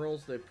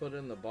pearls they put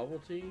in the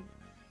bubble tea?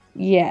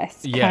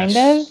 Yes,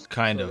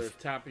 kind of. They're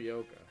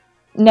tapioca.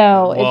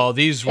 No. Well,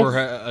 these were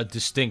a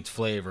distinct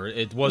flavor.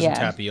 It wasn't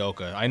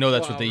tapioca. I know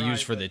that's what they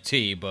use for the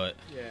tea, but...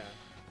 Yeah.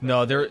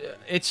 No,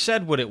 it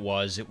said what it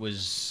was. It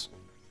was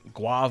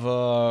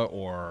guava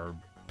or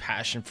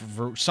passion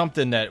fruit,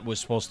 something that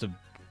was supposed to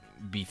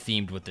be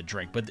themed with the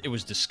drink, but it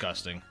was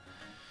disgusting.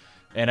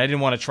 And I didn't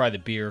want to try the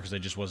beer because I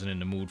just wasn't in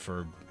the mood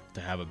to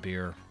have a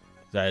beer.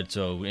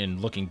 So in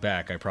looking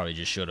back, I probably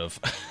just should have.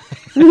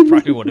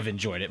 Probably would have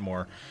enjoyed it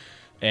more.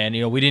 And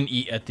we didn't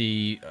eat at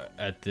the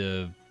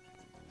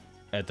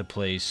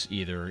place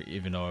either,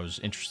 even though I was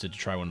interested to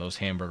try one of those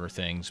hamburger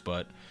things.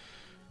 But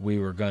we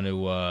were going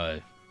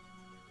to.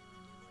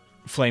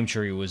 Flame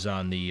Tree was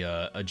on the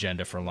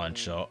agenda for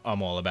lunch, so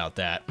I'm all about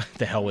that.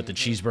 The hell with the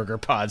cheeseburger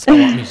pods. I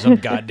want me some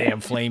goddamn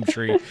Flame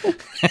Tree.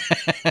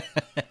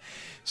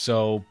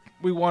 So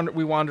we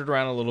wandered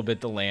around a little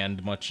bit the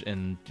land,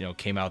 and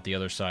came out the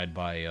other side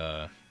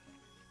by.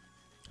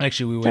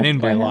 Actually, we went in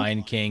by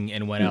Lion King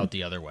and went out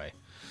the other way.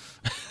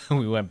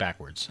 We went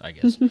backwards, I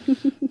guess,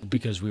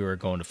 because we were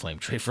going to Flame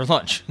Tree for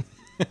lunch.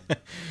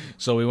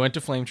 So we went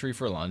to Flame Tree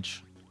for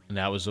lunch, and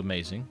that was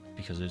amazing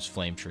because it's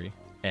Flame Tree.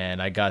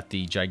 And I got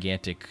the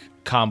gigantic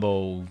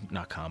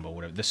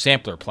the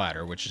sampler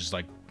platter, which is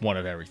like one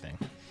of everything.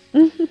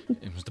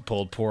 It was the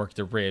pulled pork,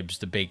 the ribs,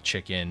 the baked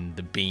chicken,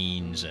 the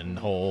beans, and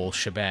the whole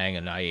shebang,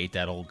 and I ate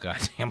that whole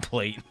goddamn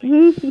plate.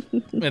 And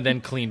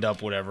then cleaned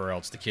up whatever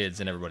else the kids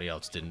and everybody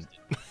else didn't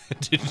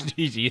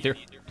eat either.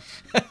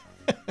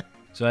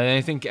 So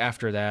I think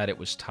after that, it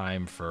was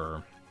time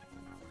for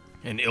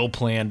an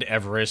ill-planned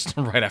Everest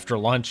right after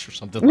lunch or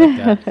something like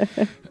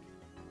that.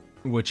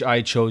 which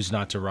I chose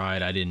not to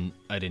ride. I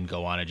didn't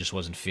go on. I just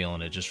wasn't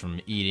feeling it just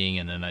from eating,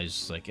 and then I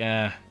was like,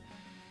 it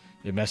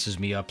messes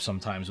me up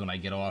sometimes when I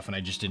get off, and I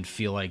just didn't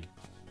feel like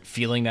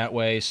feeling that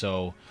way.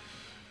 So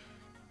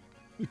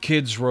the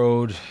kids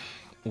rode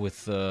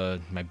with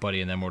my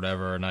buddy and them or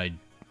whatever, and I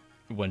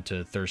went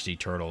to Thirsty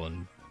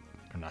River,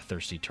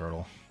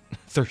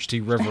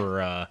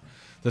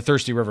 the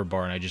Thirsty River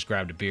bar, and I just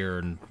grabbed a beer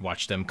and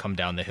watched them come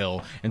down the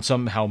hill, and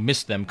somehow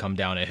missed them come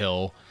down a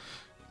hill,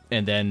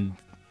 and then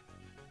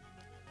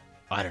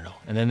I don't know,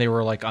 and then they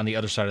were like on the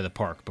other side of the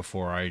park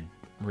before I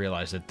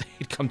realized that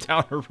they'd come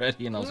down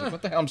already, and I was like,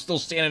 what the hell? I'm still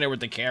standing there with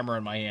the camera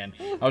in my hand.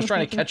 I was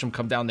trying to catch them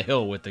come down the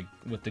hill with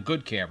the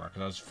good camera,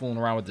 because I was fooling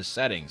around with the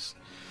settings.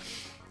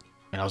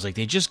 And I was like,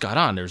 they just got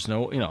on. There's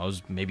no, it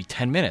was maybe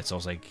 10 minutes. I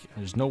was like,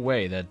 there's no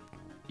way that,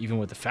 even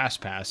with the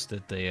Fast Pass,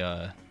 that they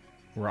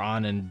were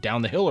on and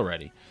down the hill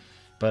already.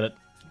 But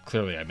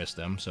clearly I missed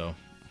them, so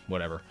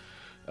whatever.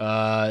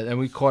 And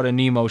we caught a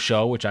Nemo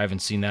show, which I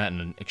haven't seen that in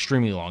an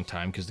extremely long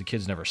time, because the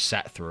kids never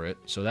sat through it.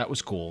 So that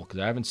was cool, because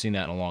I haven't seen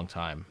that in a long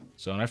time.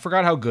 So, and I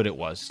forgot how good it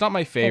was. It's not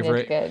my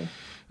favorite. It is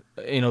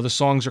good. The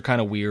songs are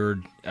kind of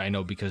weird, I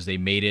know, because they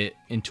made it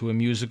into a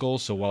musical.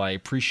 So while I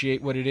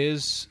appreciate what it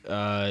is,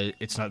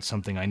 it's not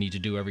something I need to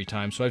do every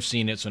time. So I've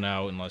seen it. So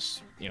now,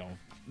 unless,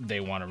 they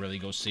want to really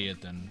go see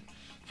it, then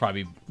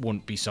probably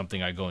wouldn't be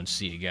something I go and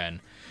see again.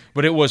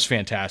 But it was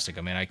fantastic.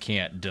 I mean, I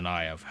can't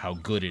deny of how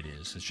good it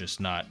is. It's just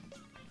not,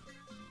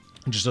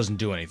 it just doesn't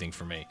do anything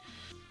for me.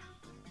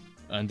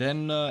 And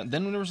then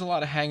there was a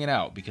lot of hanging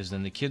out, because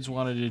then the kids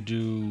wanted to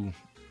do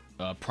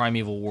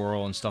Primeval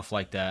Whirl and stuff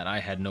like that. I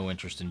had no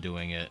interest in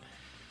doing it.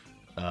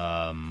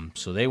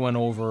 So they went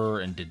over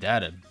and did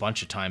that a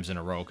bunch of times in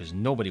a row, because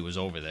nobody was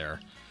over there.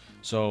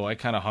 So I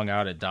kind of hung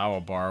out at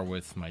Dawa Bar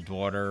with my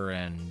daughter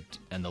and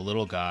the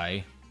little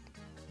guy.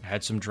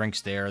 Had some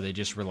drinks there. They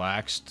just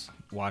relaxed,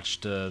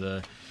 watched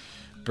the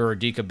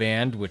Buradika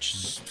band, which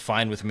is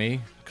fine with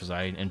me, because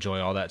I enjoy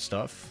all that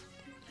stuff.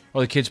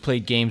 Well, the kids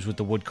played games with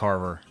the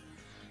woodcarver.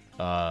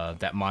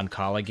 That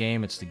Moncala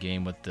game. It's the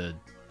game with the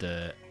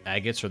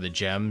agates or the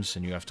gems,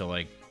 and you have to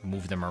like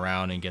move them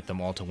around and get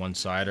them all to one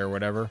side or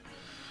whatever.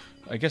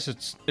 I guess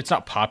it's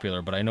not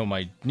popular, but I know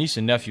my niece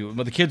and nephew,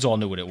 well, the kids all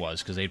knew what it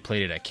was, because they'd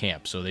played it at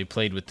camp. So they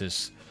played with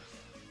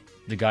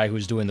the guy who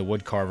was doing the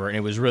woodcarver, and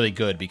it was really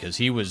good, because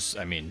he was,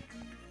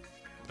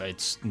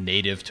 it's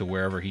native to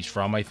wherever he's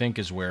from, I think,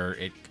 is where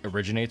it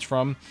originates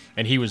from,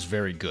 and he was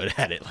very good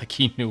at it. Like,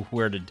 he knew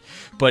where to,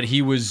 but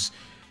he would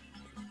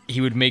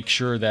make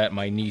sure that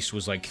my niece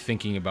was like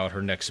thinking about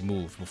her next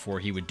move before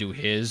he would do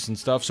his and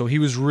stuff. So he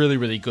was really,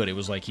 really good. It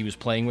was like he was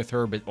playing with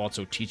her, but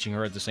also teaching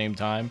her at the same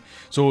time.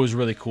 So it was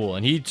really cool.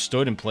 And he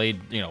stood and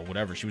played,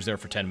 whatever. She was there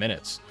for 10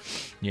 minutes,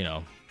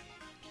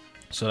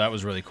 So that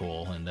was really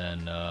cool. And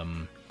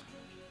then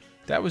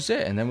that was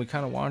it. And then we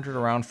kind of wandered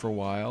around for a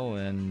while,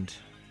 and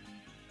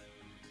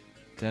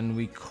then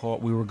we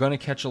were going to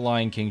catch a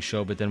Lion King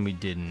show, but then we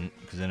didn't,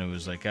 because then it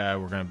was like,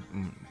 we're going to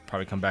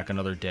probably come back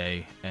another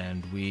day.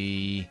 And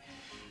we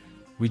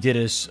did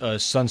a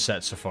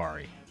sunset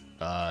safari,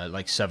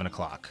 like 7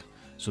 o'clock.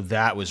 So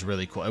that was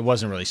really cool. It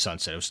wasn't really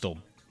sunset. It was still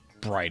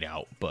bright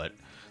out, but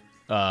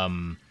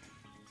it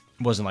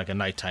wasn't like a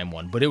nighttime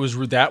one. But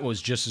that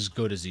was just as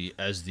good as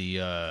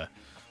the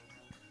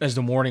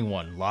morning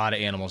one. A lot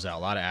of animals out,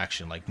 a lot of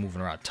action, like moving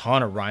around. A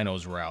ton of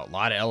rhinos were out, a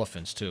lot of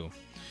elephants too.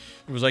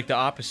 It was like the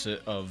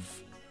opposite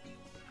of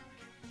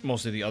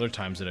most of the other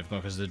times that I've gone,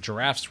 because the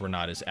giraffes were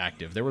not as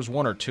active. There was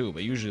one or two,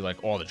 but usually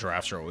like all the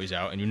giraffes are always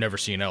out, and you never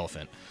see an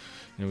elephant.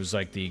 And it was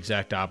like the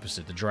exact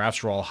opposite. The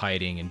giraffes were all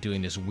hiding and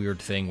doing this weird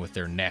thing with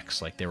their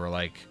necks, like they were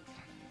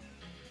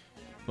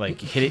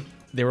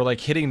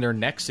hitting their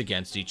necks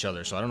against each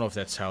other. So I don't know if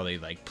that's how they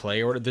like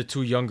play, or the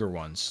two younger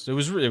ones. It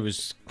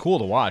was cool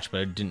to watch,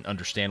 but I didn't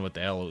understand what the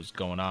hell was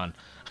going on.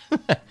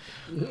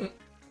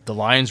 The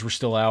lions were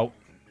still out.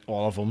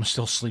 All of them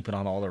still sleeping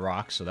on all the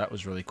rocks, so that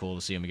was really cool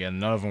to see them again.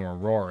 None of them were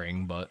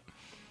roaring, but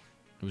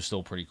it was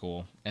still pretty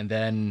cool. And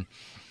then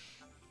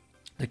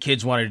the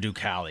kids wanted to do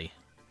Cali,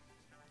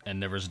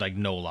 and there was like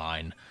no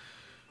line.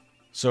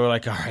 So we're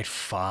like, all right,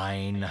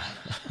 fine.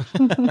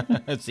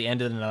 It's the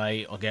end of the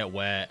night. I'll get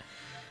wet,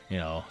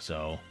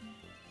 so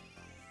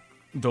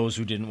those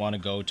who didn't want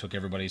to go took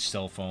everybody's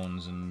cell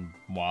phones and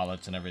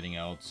wallets and everything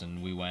else,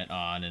 and we went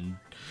on and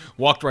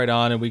walked right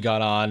on, and we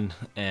got on,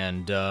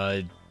 and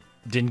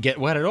didn't get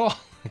wet at all.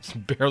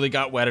 Barely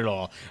got wet at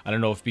all. I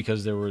don't know if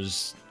because there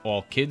was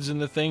all kids in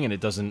the thing and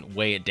it doesn't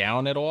weigh it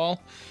down at all.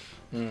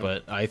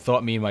 But I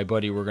thought me and my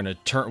buddy were going to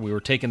turn. We were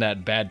taking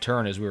that bad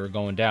turn as we were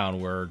going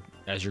down, where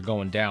as you're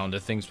going down,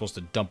 the thing's supposed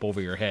to dump over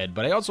your head.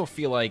 But I also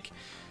feel like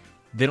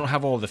they don't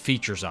have all the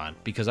features on,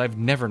 because I've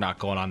never not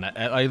gone on that.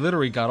 I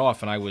literally got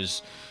off and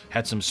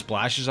had some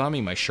splashes on me.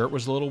 My shirt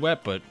was a little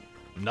wet, but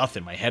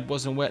nothing. My head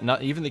wasn't wet.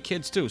 Not even the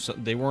kids too. So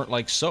they weren't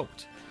like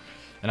soaked.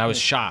 And I was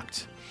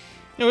shocked.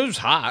 It was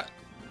hot.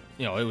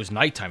 It was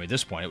nighttime at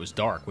this point. It was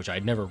dark, which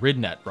I'd never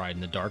ridden that ride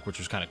in the dark, which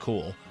was kind of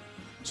cool.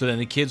 So then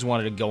the kids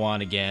wanted to go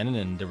on again,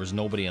 and there was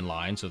nobody in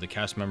line, so the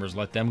cast members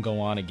let them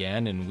go on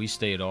again, and we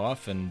stayed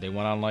off, and they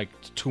went on like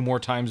 2 more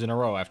times in a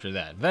row after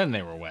that. Then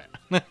they were wet.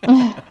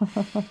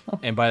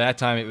 And by that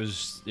time, it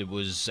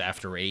was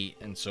after 8,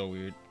 and so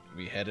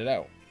we headed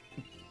out.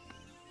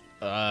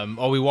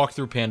 We walked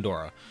through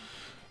Pandora.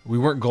 We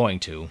weren't going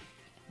to,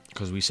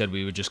 because we said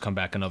we would just come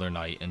back another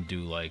night and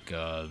do like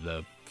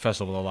the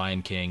Festival of the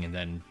Lion King and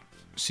then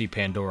see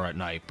Pandora at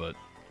night, but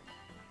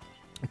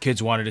the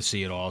kids wanted to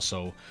see it all,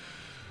 so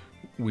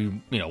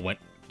we, went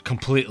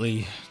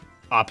completely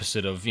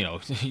opposite of,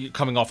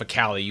 coming off of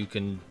Cali, you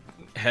can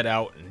head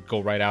out and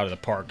go right out of the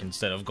park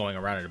instead of going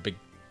around in a big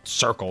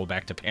circle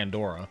back to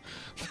Pandora.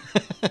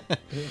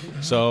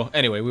 So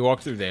anyway, we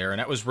walked through there, and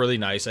that was really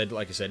nice.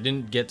 Like I said,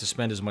 didn't get to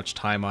spend as much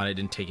time on it,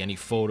 didn't take any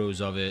photos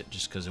of it,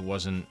 just because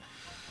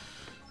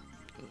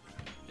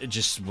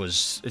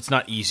it's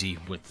not easy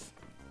with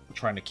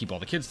trying to keep all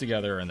the kids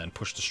together and then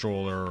push the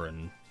stroller,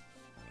 and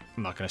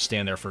I'm not going to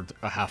stand there for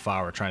a half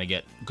hour trying to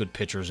get good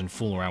pictures and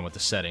fool around with the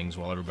settings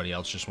while everybody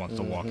else just wants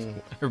to walk.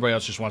 Everybody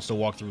else just wants to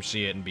walk through,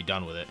 see it, and be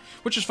done with it,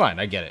 which is fine.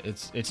 I get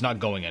it. It's not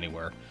going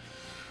anywhere.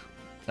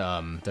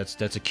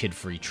 That's a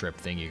kid-free trip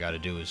thing you got to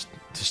do, is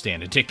to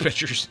stand and take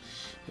pictures.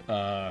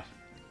 And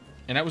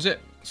that was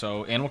it.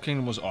 So Animal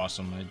Kingdom was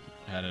awesome.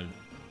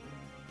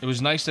 It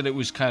was nice that it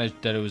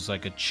was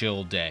like a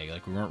chill day.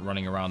 Like, we weren't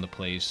running around the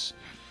place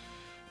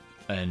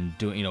and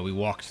doing. We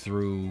walked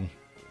through.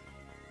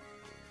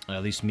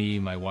 At least me,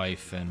 my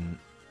wife, and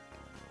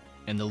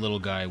the little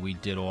guy, we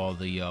did all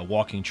the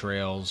walking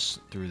trails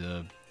through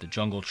the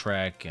Jungle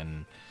Trek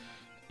and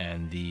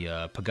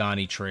the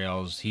Pagani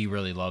trails. He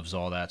really loves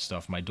all that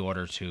stuff. My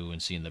daughter, too, and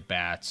seeing the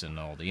bats and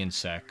all the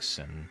insects,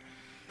 and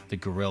the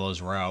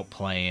gorillas were out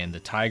playing.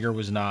 The tiger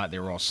was not. They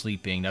were all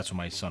sleeping. That's what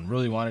my son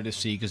really wanted to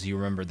see, because he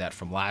remembered that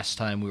from last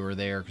time we were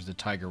there, because the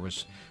tiger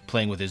was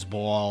playing with his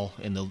ball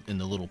in the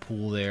little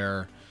pool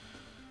there.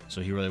 So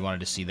he really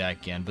wanted to see that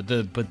again. But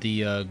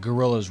the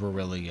gorillas were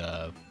really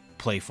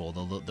playful.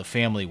 The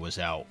family was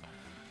out,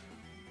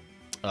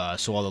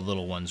 so all the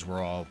little ones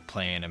were all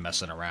playing and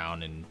messing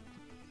around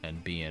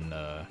and being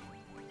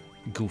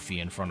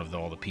goofy in front of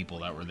all the people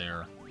that were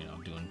there,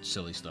 doing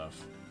silly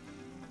stuff.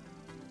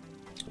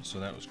 So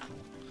that was cool.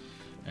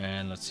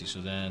 And let's see. So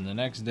then the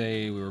next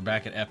day we were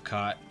back at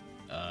Epcot.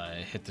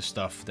 Hit the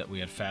stuff that we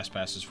had fast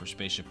passes for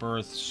Spaceship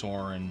Earth,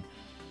 Soarin'.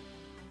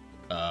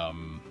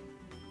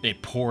 It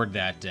poured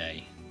that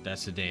day.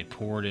 That's the day it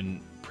poured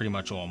in pretty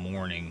much all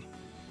morning.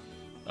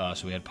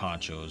 So we had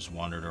ponchos,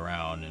 wandered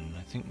around, and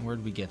I think, where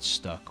did we get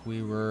stuck?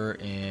 We were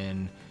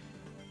in...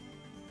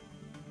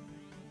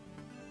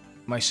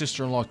 My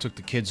sister-in-law took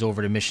the kids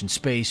over to Mission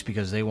Space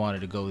because they wanted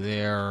to go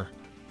there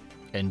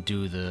and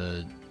do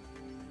the...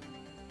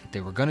 They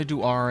were going to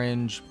do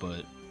orange,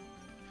 but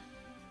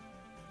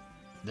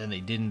then they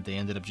didn't. They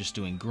ended up just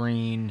doing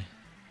green.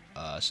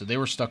 So they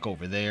were stuck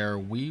over there.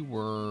 We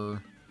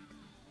were...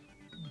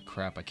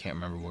 Crap, I can't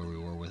remember where we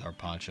were with our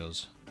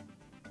ponchos.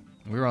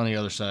 We were on the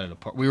other side of the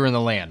park. We were in the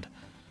land.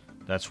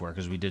 That's where,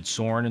 because we did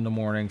Soarin' in the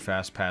morning,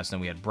 Fast Pass, then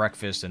we had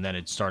breakfast, and then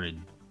it started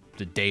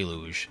the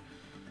deluge.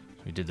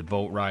 We did the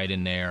boat ride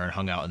in there and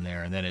hung out in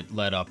there, and then it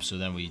let up, so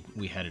then we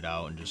headed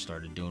out and just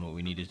started doing what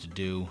we needed to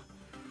do.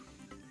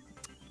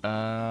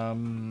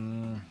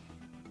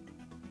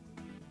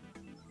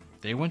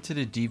 They went to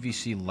the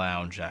DVC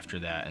lounge after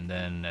that, and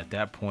then at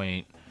that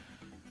point...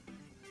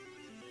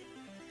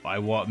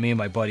 Me and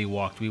my buddy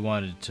walked. We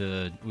wanted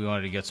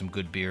to get some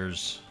good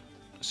beers,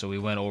 so we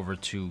went over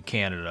to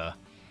Canada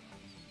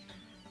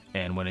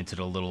and went into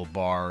the little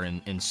bar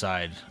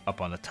inside up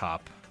on the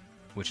top,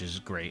 which is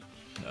great.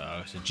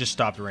 It just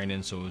stopped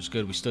raining, so it was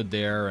good. We stood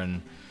there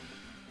and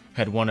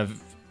had one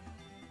of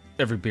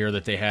every beer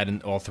that they had,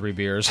 in all 3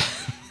 beers.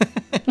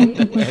 and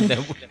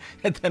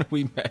then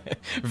we met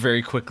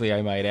very quickly,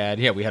 I might add.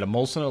 Yeah, we had a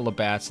Molson, a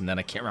Labatt's, and then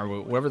I can't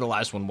remember, whatever the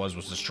last one was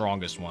the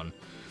strongest one.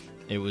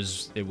 It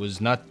was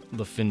not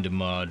Le Fin de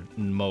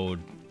Mode.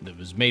 It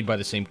was made by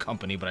the same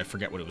company, but I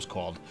forget what it was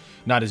called.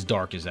 Not as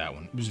dark as that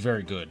one. It was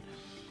very good.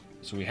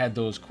 So we had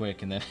those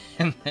quick, and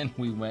then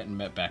we went and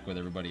met back with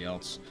everybody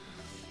else.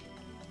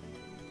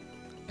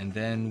 And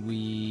then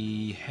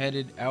we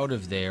headed out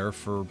of there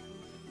for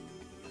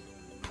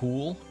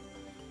pool,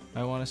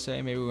 I want to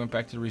say. Maybe we went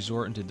back to the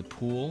resort and did the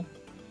pool.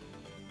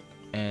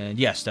 And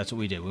yes, that's what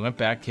we did. We went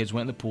back, kids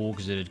went in the pool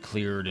because it had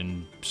cleared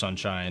and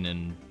sunshine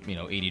and,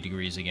 80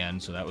 degrees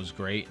again. So that was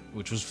great,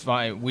 which was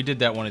fine. We did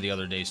that one of the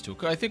other days too.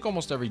 I think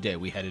almost every day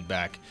we headed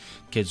back.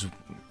 Kids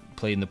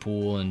played in the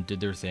pool and did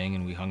their thing,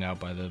 and we hung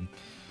out by the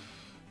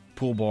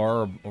pool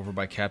bar over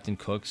by Captain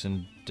Cook's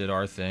and did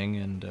our thing.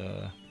 And,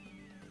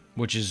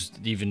 which is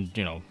even,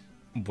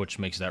 which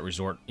makes that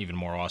resort even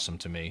more awesome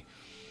to me.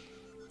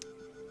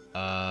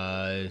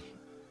 And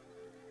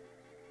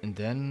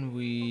then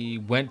we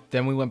went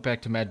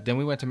back to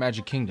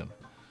Magic Kingdom.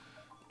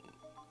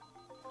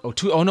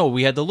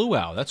 We had the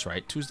luau. That's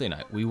right, Tuesday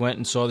night. We went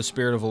and saw the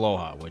Spirit of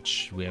Aloha,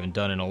 which we haven't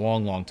done in a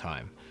long, long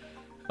time.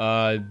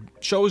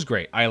 Show was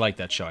great. I like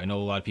that show. I know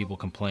a lot of people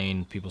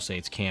complain. People say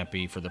it's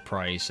campy for the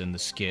price, and the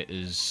skit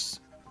is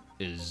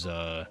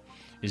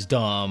is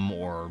dumb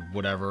or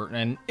whatever,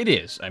 and it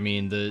is. I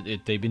mean,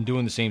 they've been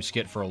doing the same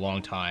skit for a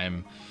long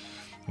time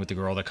with the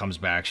girl that comes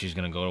back. She's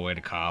going to go away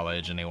to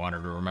college, and they want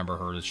her to remember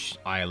her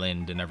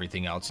island and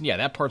everything else. And yeah,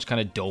 that part's kind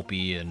of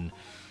dopey, and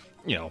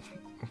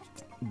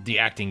the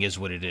acting is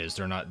what it is.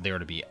 They're not there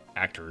to be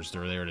actors.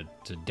 They're there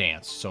to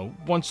dance. So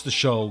once the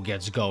show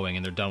gets going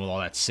and they're done with all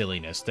that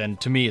silliness, then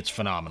to me it's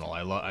phenomenal.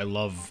 I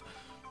love.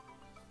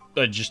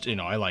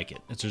 I like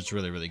it. It's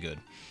really, really good.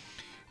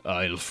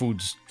 The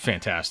food's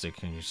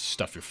fantastic, and you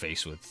stuff your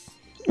face with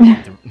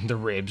the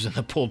ribs and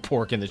the pulled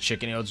pork and the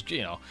chicken.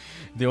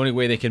 The only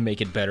way they can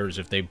make it better is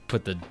if they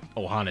put the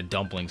ohana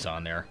dumplings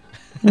on there.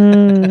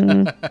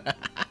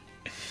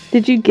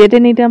 Did you get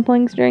any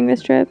dumplings during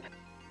this trip?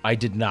 I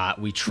did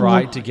not. We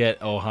tried to get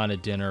ohana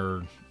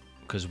dinner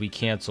because we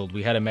canceled.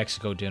 We had a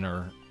Mexico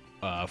dinner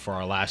for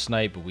our last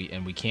night, but we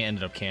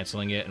ended up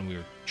canceling it, and we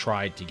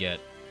tried to get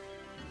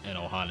an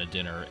ohana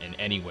dinner in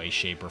any way,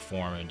 shape, or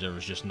form, and there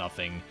was just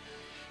nothing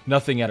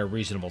at a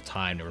reasonable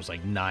time. There was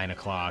like 9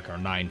 o'clock or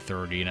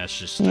 9:30, and that's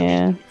just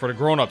for the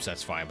grown-ups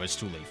that's fine, but it's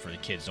too late for the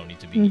kids. Don't need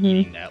to be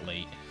eating that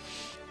late.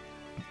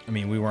 I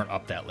mean, we weren't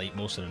up that late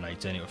most of the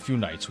nights anyway. A few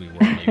nights we were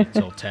maybe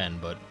until 10,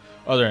 but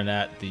other than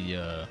that, we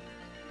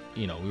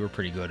were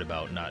pretty good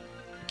about not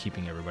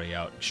keeping everybody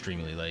out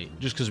extremely late,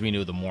 just because we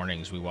knew the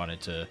mornings we wanted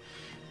to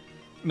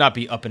not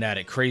be up and at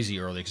it crazy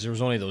early, because there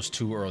was only those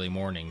 2 early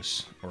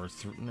mornings, or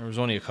there was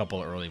only a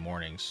couple of early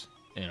mornings,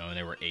 and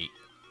they were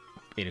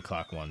 8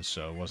 o'clock ones,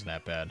 so it wasn't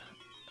that bad.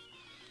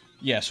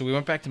 Yeah, so we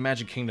went back to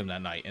Magic Kingdom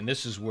that night, and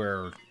this is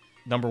where,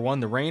 number one,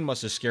 the rain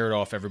must have scared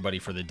off everybody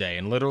for the day,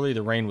 and literally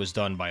the rain was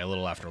done by a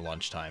little after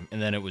lunchtime,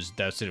 and then it was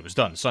done.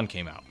 The sun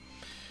came out.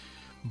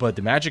 But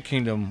the Magic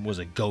Kingdom was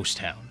a ghost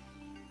town.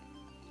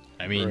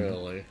 I mean,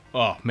 really?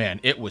 Oh man,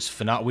 it was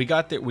phenomenal. We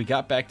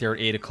got back there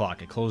at 8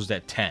 o'clock. It closed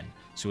at 10.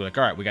 So we're like,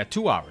 all right, we got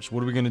 2 hours.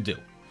 What are we gonna do?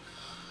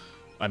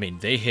 I mean,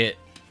 they hit.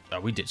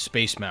 We did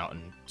Space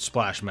Mountain,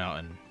 Splash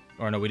Mountain.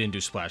 Or no, we didn't do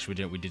Splash. We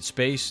did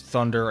Space,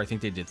 Thunder. I think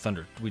they did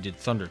Thunder. We did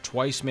Thunder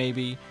twice,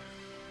 maybe.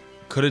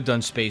 Could have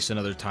done Space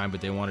another time,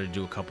 but they wanted to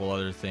do a couple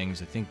other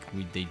things. I think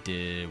we did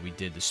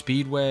the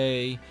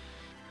Speedway,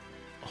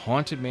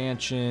 Haunted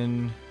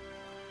Mansion.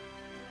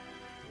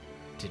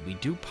 Did we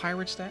do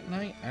Pirates that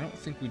night? I don't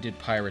think we did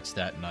Pirates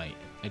that night.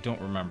 I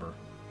don't remember.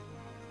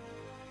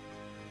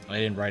 I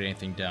didn't write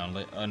anything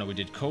down. Oh no, we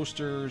did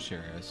coasters.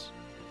 Here it is.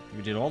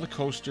 We did all the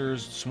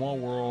coasters. Small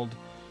World.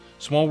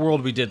 Small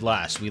World we did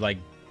last. We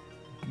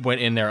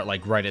went in there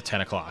at right at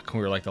 10 o'clock.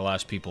 We were the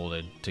last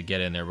people to get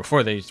in there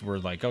before they were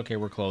like, okay,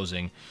 we're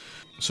closing.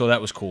 So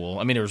that was cool.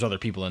 I mean, there was other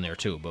people in there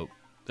too, but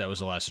that was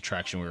the last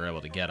attraction we were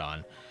able to get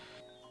on.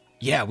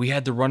 Yeah, we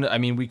had to run. I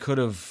mean, we could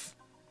have.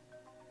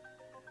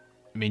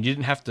 I mean, you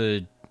didn't have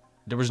to.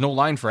 There was no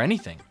line for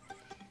anything.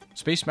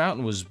 Space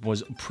Mountain was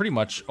pretty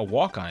much a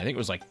walk-on. I think it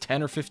was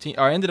 10 or 15.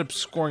 I ended up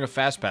scoring a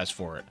fast pass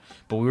for it,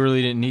 but we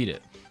really didn't need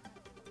it.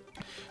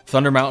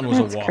 Thunder Mountain was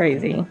a walk. That's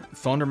crazy.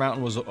 Thunder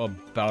Mountain was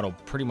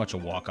pretty much a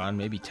walk-on,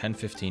 maybe 10,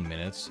 15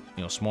 minutes.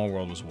 Small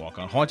World was a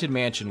walk-on. Haunted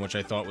Mansion, which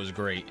I thought was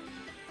great,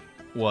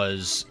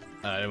 was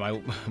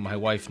my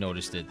wife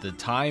noticed it. The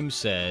time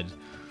said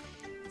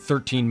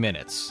 13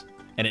 minutes,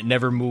 and it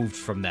never moved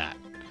from that,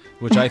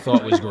 which I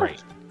thought was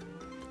great.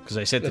 Because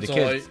I said to the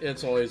kids,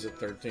 it's always at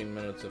 13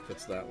 minutes if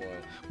it's that low.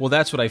 Well,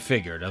 that's what I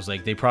figured. I was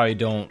like, they probably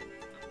don't.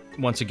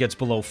 Once it gets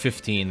below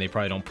 15, they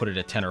probably don't put it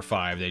at 10 or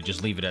 5. They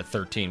just leave it at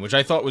 13, which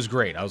I thought was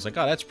great. I was like,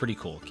 oh, that's pretty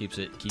cool. Keeps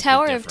it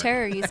Tower it of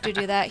Terror used to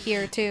do that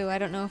here, too. I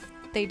don't know if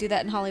they do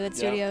that in Hollywood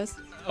Studios.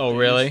 Oh,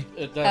 really?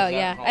 It does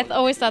yeah. I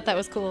always thought that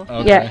was cool.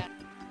 Okay. Yeah.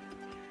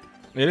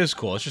 It is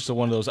cool. It's just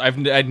one of those.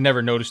 I'd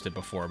never noticed it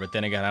before, but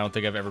then again, I don't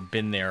think I've ever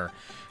been there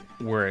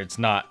where it's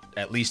not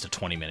at least a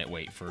 20-minute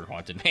wait for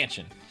Haunted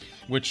Mansion,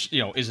 which,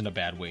 isn't a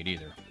bad wait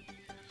either.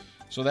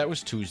 So that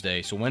was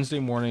Tuesday. So Wednesday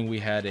morning, we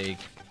had a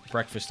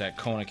breakfast at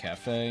Kona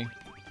Cafe,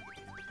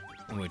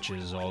 which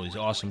is always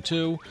awesome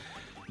too.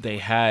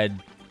 I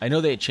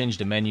know they had changed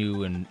the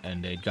menu and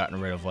they'd gotten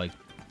rid of it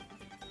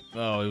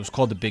was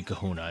called the Big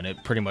Kahuna, and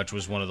it pretty much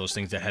was one of those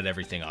things that had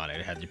everything on it.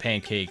 It had the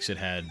pancakes, it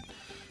had,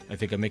 I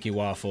think, a Mickey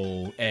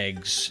waffle,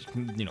 eggs,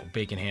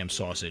 bacon, ham,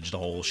 sausage, the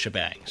whole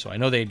shebang. So I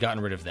know they had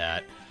gotten rid of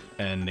that,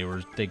 and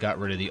they got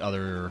rid of the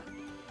other.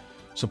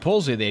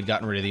 Supposedly they had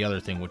gotten rid of the other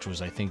thing, which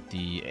was, I think,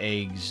 the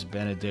eggs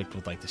Benedict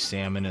with the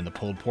salmon and the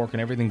pulled pork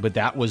and everything, but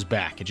that was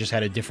back. It just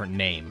had a different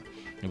name.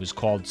 It was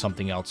called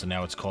something else, and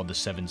now it's called the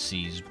Seven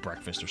Seas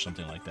Breakfast or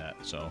something like that.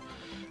 So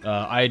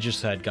I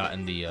just had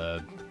gotten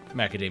the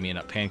macadamia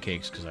nut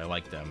pancakes because I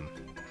like them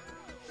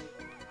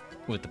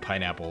with the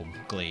pineapple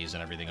glaze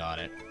and everything on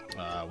it.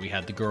 We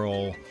had the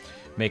girl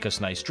make us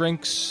nice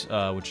drinks,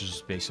 which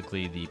is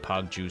basically the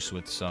pog juice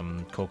with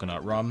some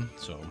coconut rum.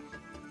 So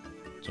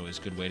it's always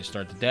a good way to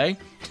start the day.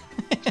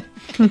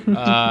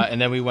 And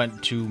then we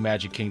went to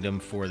Magic Kingdom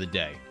for the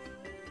day,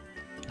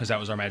 because that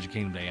was our Magic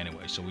Kingdom day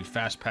anyway. So we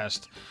fast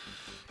passed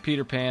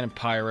Peter Pan and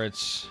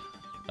Pirates.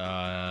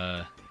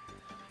 I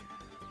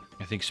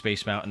think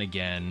Space Mountain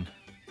again.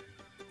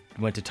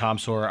 Went to Tom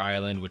Sawyer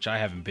Island, which I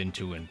haven't been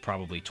to in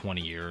probably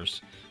 20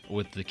 years.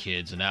 with the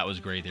kids, and that was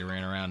great. They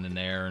ran around in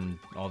there and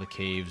all the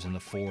caves and the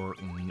fort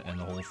and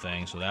the whole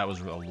thing. So that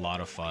was a lot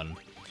of fun.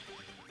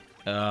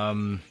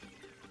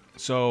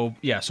 So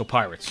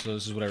pirates. So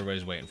this is what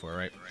everybody's waiting for,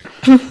 right?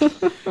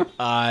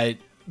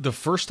 The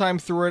first time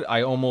through it,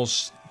 I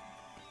almost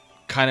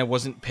kind of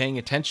wasn't paying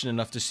attention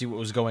enough to see what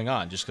was going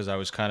on, just because I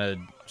was kind of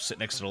sitting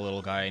next to the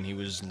little guy and he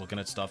was looking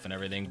at stuff and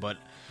everything. But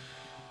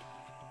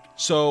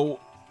so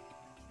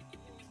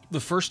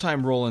the first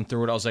time rolling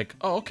through it, I was like,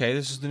 oh, okay,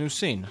 this is the new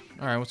scene.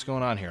 All right, what's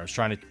going on here? I was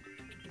trying to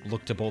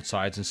look to both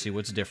sides and see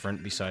what's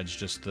different besides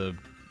just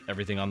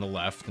everything on the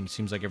left. And it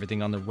seems like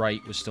everything on the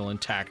right was still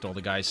intact. All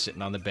the guys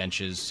sitting on the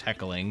benches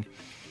heckling.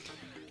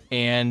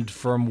 And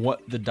from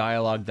what the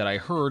dialogue that I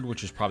heard,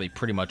 which is probably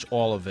pretty much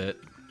all of it,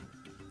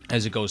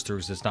 as it goes through,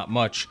 because it's not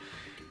much,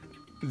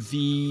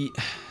 I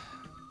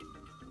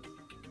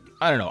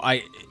don't know.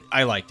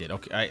 I liked it.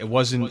 Okay, it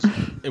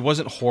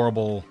wasn't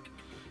horrible.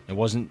 It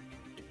wasn't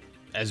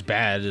as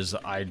bad as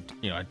I'd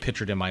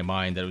pictured in my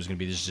mind that it was going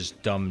to be this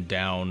just dumbed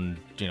down,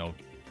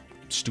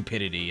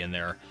 stupidity in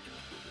there.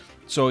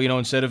 So,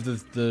 instead of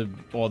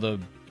all the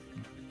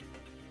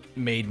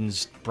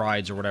maidens,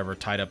 brides, or whatever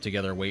tied up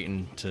together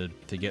waiting to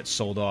get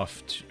sold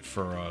off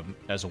for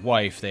as a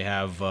wife, they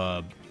have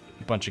a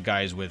bunch of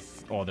guys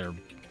with all their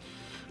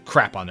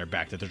crap on their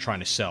back that they're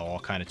trying to sell all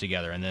kind of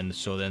together. And then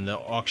the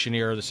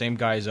auctioneer, the same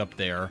guy's up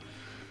there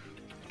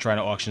trying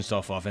to auction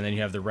stuff off, and then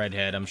you have the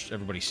redhead.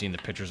 Everybody's seen the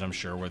pictures, I'm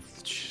sure,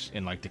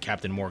 in like the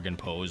Captain Morgan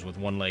pose with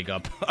one leg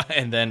up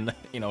and then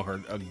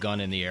a gun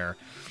in the air,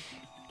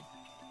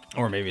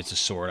 or maybe it's a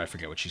sword, I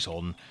forget what she's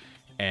holding.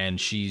 And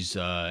she's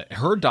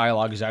her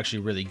dialogue is actually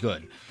really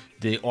good.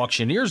 The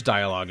auctioneer's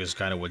dialogue is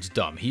kind of what's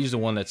dumb. He's the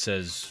one that's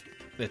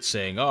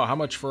saying, oh, how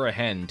much for a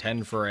hen?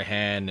 10 for a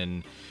hen,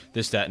 and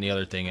this, that, and the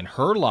other thing. And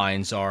her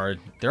lines are,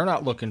 they're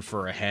not looking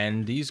for a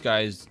hen. These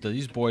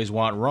boys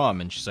want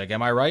rum. And she's like,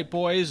 am I right,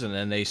 boys? And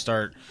then they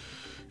start,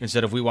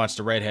 instead of we wants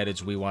the redhead,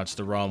 it's we wants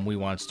the rum, we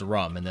wants the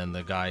rum. And then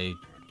the guy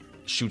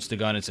shoots the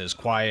gun and says,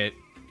 quiet,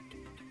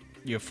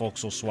 you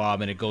folks will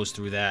swab. And it goes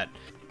through that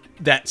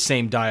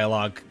same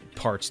dialogue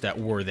parts that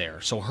were there.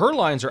 So her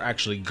lines are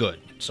actually good.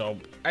 So,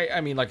 I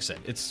mean, like I said,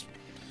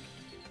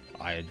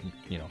 I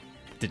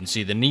didn't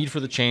see the need for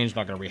the change.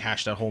 Not going to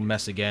rehash that whole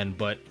mess again,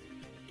 but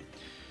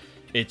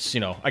it's,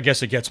 I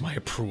guess it gets my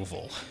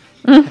approval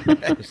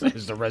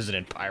as the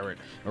resident pirate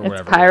or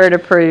whatever. It's pirate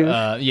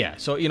approved. Yeah.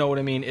 So, you know what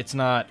I mean? It's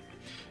not,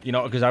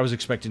 because I was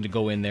expecting to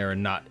go in there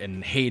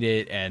and hate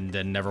it and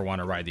then never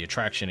want to ride the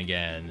attraction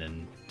again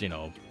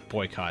and,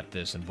 boycott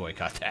this and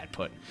boycott that.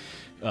 But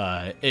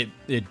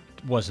it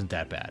wasn't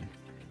that bad.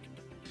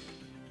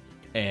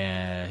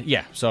 And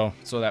yeah, so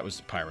that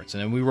was Pirates.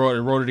 And then we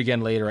wrote it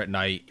again later at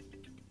night,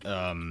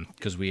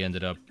 because we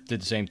did the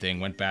same thing,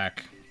 went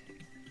back,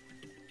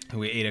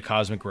 we ate at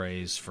Cosmic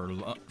Rays for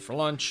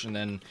lunch, and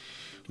then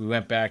we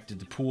went back, did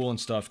the pool and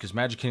stuff, because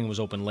Magic Kingdom was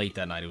open late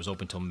that night. It was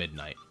open till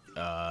midnight.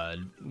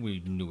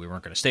 We knew we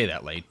weren't going to stay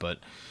that late, but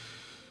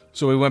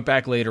so we went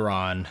back later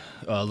on,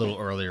 a little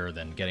earlier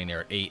than getting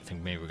there at 8. I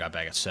think maybe we got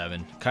back at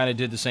 7. Kind of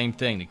did the same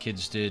thing. The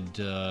kids did,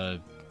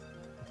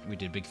 we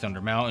did Big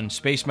Thunder Mountain.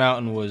 Space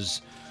Mountain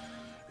was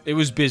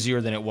busier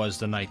than it was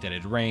the night that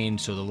it rained,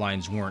 so the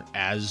lines weren't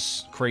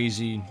as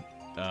crazy.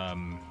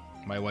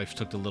 My wife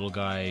took the little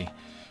guy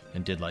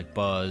and did like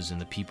Buzz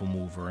and the People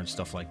Mover and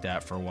stuff like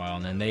that for a while,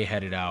 and then they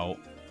headed out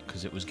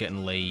because it was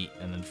getting late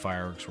and then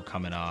fireworks were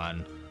coming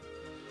on.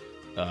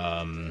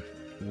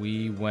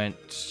 We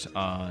went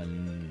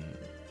on,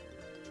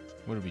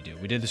 what did we do?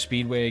 We did the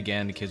Speedway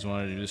again. The kids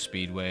wanted to do the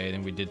Speedway.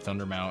 Then we did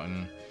Thunder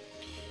Mountain.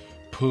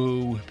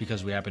 Pooh,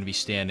 because we happened to be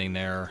standing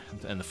there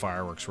and the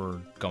fireworks were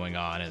going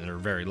on and they're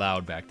very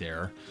loud back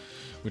there,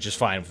 which is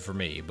fine for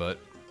me, but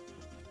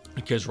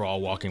the kids were all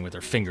walking with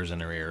their fingers in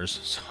their ears.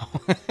 So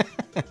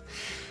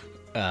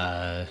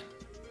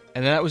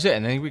and then that was it.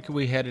 And then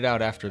we headed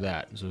out after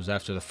that. So it was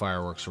after the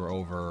fireworks were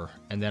over.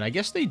 And then I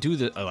guess they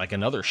do like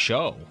another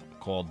show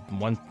called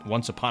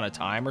Once Upon a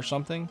Time or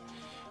something.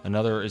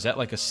 Is that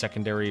like a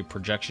secondary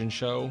projection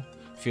show?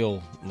 I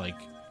feel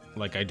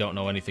like I don't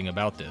know anything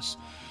about this.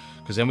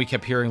 Because then we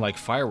kept hearing like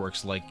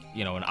fireworks like,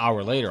 an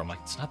hour later. I'm like,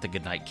 it's not the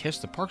Goodnight Kiss.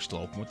 The park's still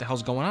open. What the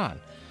hell's going on?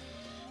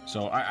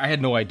 So I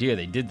had no idea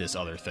they did this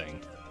other thing.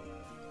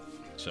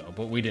 So,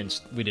 but we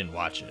didn't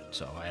watch it.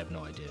 So I have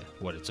no idea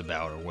what it's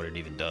about or what it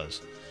even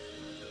does.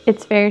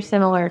 It's very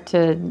similar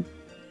to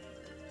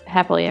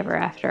Happily Ever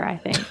After, I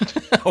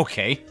think.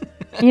 Okay.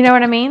 You know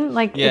what I mean?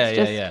 Like, yeah, it's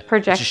just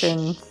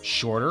projections. It's just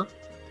shorter?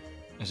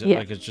 Is it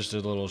like it's just a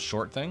little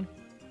short thing?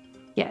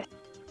 Yes.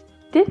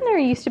 Didn't there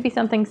used to be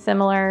something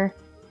similar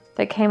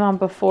that came on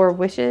before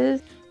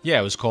Wishes? Yeah,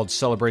 it was called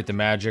Celebrate the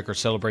Magic or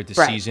Celebrate the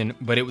Season,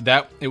 but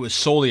it was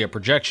solely a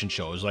projection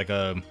show. It was like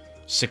a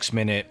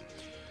 6-minute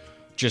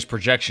just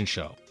projection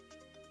show.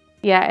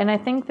 Yeah, and I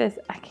think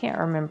I can't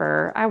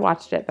remember. I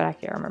watched it, but I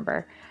can't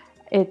remember.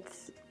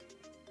 It's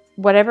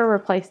whatever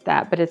replaced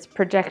that, but it's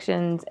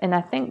projections, and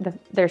I think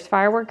there's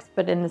fireworks,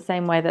 but in the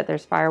same way that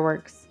there's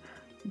fireworks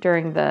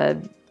during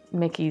the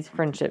Mickey's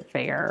Friendship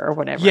Fair or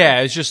whatever. Yeah,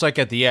 it's just like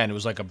at the end, it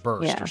was like a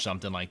burst or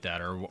something like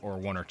that, or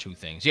one or two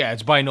things. Yeah,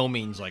 it's by no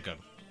means like a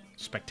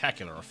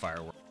spectacular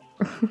firework.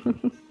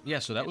 Yeah,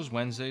 so that was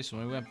Wednesday, so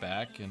we went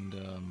back and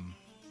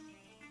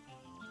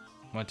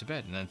went to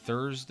bed. And then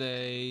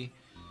Thursday,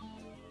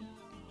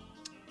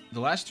 the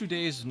last 2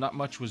 days, not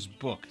much was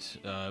booked.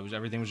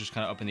 Everything was just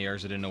kind of up in the air,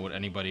 so I didn't know what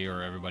anybody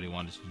or everybody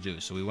wanted to do.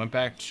 So we went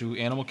back to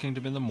Animal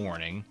Kingdom in the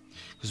morning,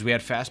 because we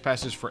had fast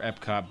passes for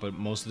Epcot, but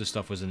most of the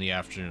stuff was in the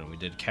afternoon. We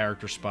did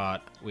Character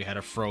Spot, we had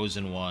a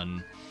Frozen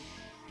one,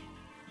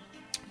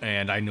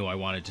 and I knew I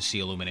wanted to see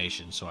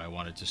Illumination, so I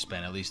wanted to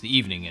spend at least the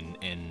evening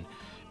in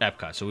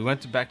Epcot. So we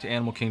went back to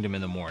Animal Kingdom in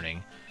the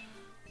morning.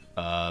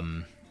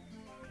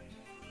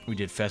 We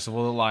did Festival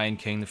of the Lion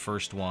King, the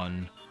first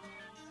one.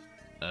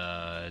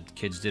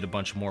 Kids did a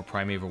bunch more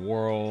Primeval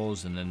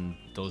Worlds, and then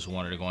those who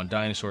wanted to go on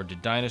Dinosaur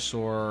did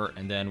Dinosaur,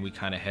 and then we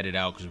kind of headed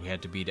out because we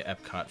had to be to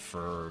Epcot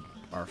for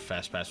our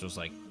Fast Pass. It was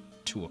like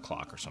 2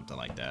 o'clock or something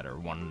like that, or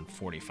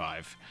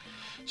 1:45.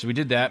 So we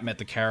did that, met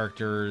the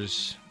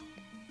characters,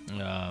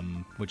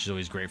 which is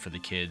always great for the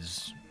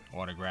kids,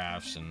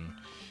 autographs, and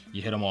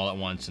you hit them all at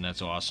once, and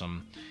that's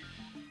awesome.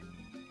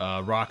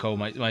 Rocco,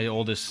 my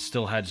oldest,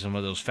 still had some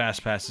of those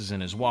Fast Passes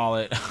in his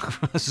wallet,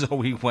 so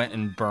we went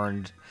and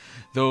burned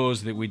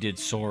those. That we did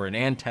Soarin'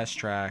 and Test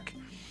Track.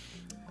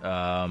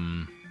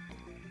 And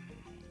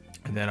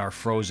then our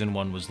Frozen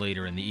one was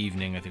later in the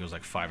evening. I think it was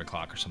like 5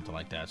 o'clock or something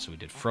like that, so we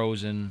did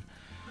Frozen.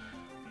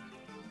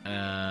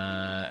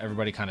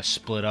 Everybody kind of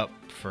split up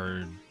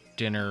for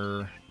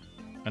dinner.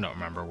 I don't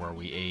remember where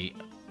we ate.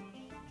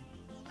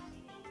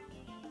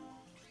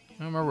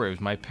 I don't remember. It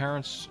was my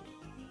parents.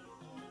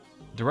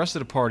 The rest of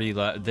the party,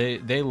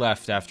 they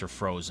left after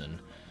Frozen.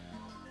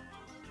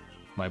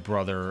 My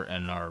brother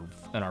and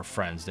our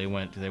friends, they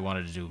wanted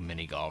to do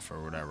mini golf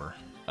or whatever,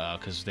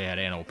 because they had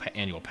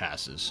annual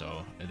passes,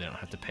 so they didn't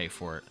have to pay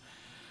for it.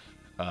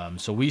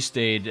 So we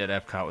stayed at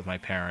Epcot with my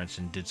parents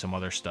and did some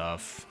other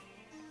stuff.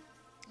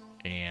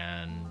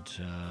 And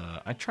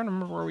I'm trying to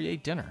remember where we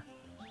ate dinner.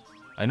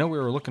 I know we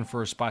were looking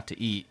for a spot to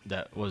eat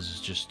that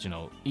was just,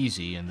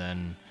 easy, and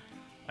then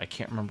I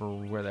can't remember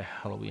where the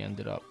hell we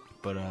ended up.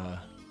 But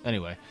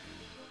anyway,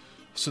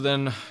 so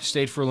then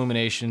stayed for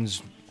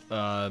Illuminations.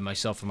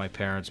 Myself and my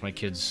parents, my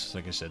kids,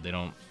 like I said, they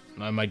don't.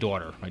 My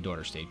daughter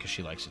stayed because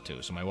she likes it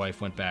too. So my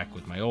wife went back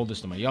with my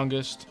oldest and my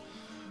youngest.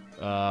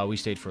 We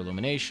stayed for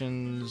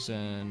Illuminations,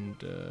 and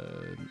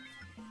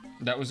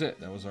that was it.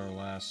 That was our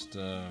last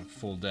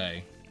full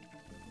day.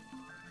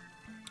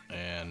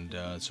 And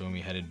so when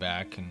we headed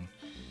back and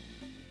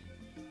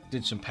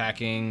did some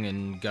packing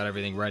and got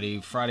everything ready.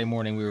 Friday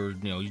morning, we were,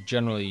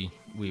 generally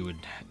we would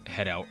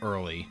head out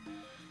early,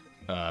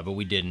 but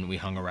we didn't. We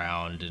hung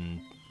around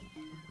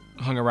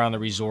the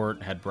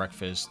resort, had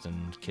breakfast,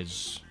 and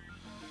kids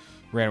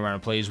ran around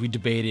and played. We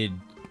debated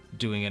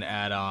doing an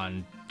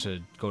add-on to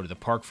go to the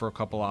park for a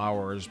couple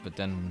hours, but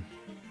then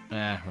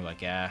we're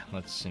like,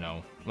 let's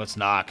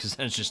not, because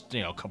then it's just,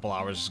 a couple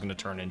hours is going to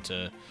turn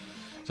into.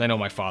 So I know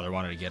my father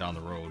wanted to get on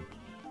the road,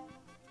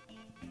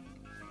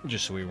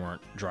 just so we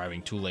weren't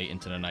driving too late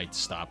into the night to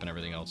stop and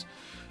everything else.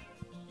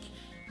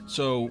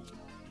 So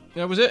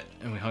that was it,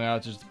 and we hung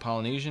out at the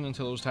Polynesian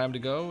until it was time to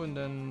go, and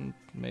then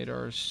made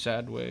our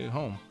sad way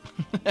home.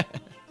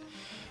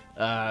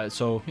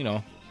 So,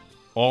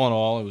 all in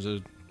all, it was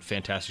a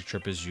fantastic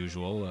trip as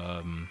usual.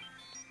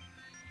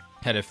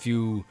 Had a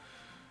few.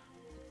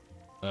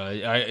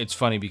 It's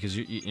funny because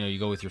you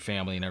go with your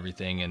family and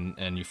everything,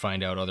 and you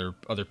find out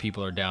other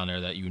people are down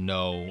there that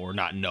or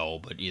not know,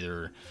 but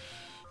either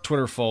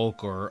Twitter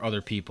folk or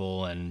other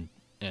people, and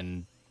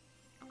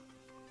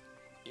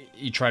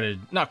you try to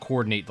not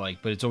coordinate, but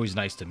it's always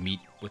nice to meet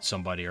with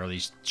somebody or at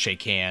least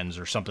shake hands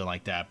or something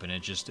like that, but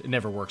it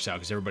never works out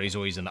because everybody's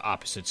always in the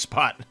opposite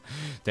spot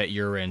that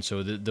you're in.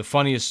 So the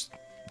funniest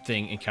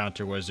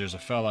encounter was there's a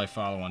fella I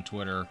follow on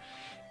Twitter,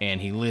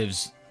 and he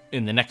lives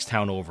in the next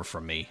town over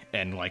from me,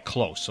 and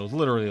close, so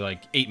literally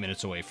 8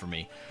 minutes away from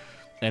me.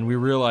 And we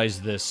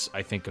realized this,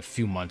 I think, a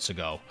few months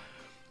ago,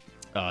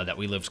 that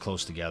we lived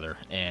close together.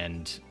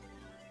 And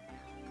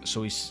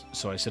so I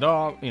said,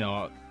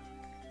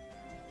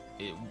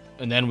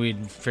 and then we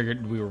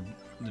figured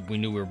we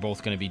knew we were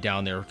both going to be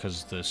down there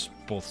because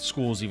both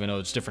schools, even though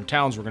it's different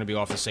towns, were going to be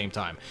off at the same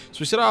time. So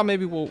we said,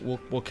 maybe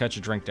we'll catch a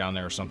drink down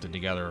there or something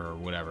together or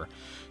whatever.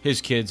 His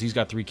kids, he's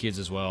got 3 kids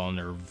as well, and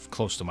they're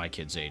close to my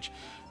kid's age.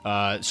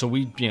 So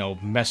we,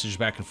 messaged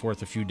back and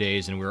forth a few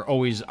days, and we were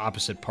always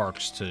opposite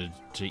parks to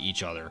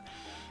each other.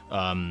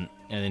 And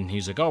then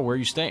he's like, where are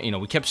you staying?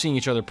 We kept seeing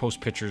each other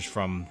post pictures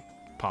from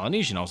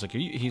Polynesian. I was like,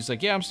 he's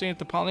like, yeah, I'm staying at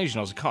the Polynesian.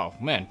 I was like, oh,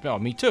 man,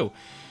 me too.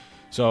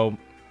 So,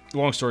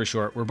 long story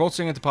short, we're both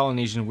staying at the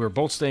Polynesian. We were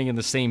both staying in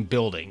the same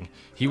building.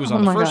 He was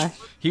on the first.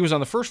 Gosh. He was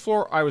on the first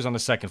floor. I was on the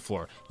second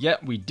floor.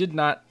 Yet we did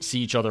not see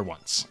each other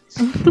once.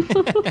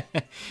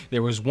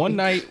 There was one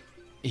night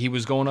he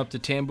was going up to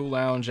Tambu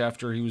Lounge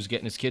after he was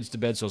getting his kids to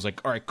bed. So I was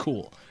like, all right,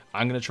 cool.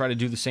 I'm gonna try to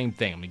do the same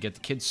thing. I'm gonna get the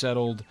kids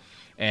settled,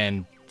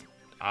 and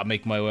I'll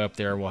make my way up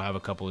there. We'll have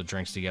a couple of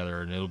drinks together,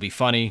 and it'll be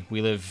funny.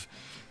 We live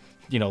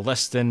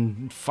less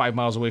than 5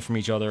 miles away from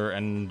each other,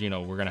 and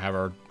we're gonna have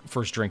our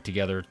first drink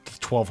together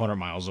 1,200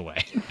 miles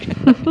away.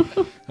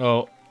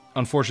 So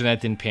unfortunately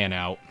that didn't pan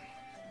out.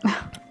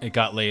 It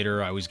got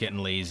later. I was getting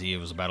lazy. It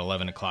was about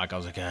 11 o'clock. I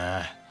was like,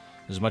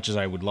 as much as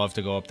I would love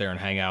to go up there and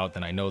hang out,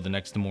 then I know the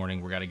next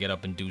morning we're got to get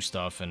up and do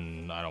stuff,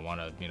 and I don't want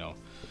to,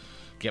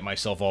 get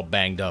myself all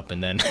banged up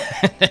and then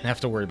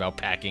have to worry about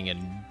packing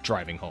and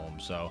driving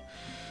home. So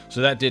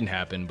that didn't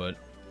happen, but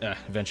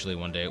eventually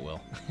one day it will.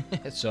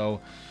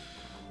 So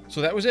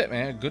that was it,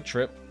 man. Good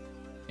trip.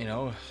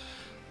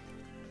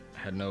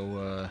 Had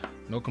no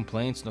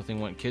complaints. Nothing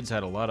went. Kids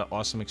had a lot of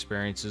awesome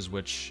experiences,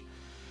 which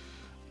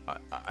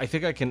I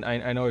think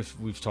I know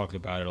we've talked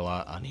about it a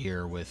lot on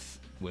here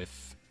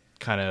with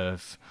kind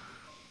of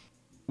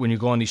when you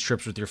go on these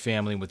trips with your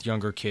family and with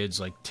younger kids,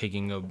 like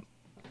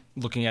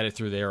looking at it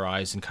through their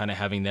eyes and kind of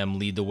having them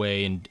lead the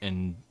way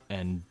and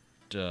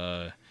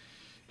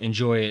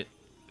enjoy it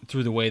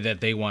through the way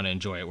that they want to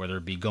enjoy it, whether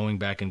it be going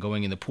back and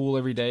going in the pool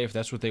every day if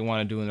that's what they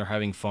want to do and they're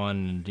having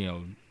fun.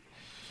 And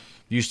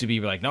used to be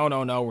like,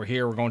 no, we're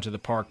here, we're going to the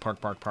park,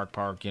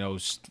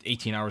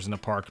 18 hours in the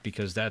park,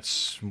 because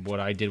that's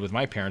what I did with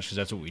my parents, because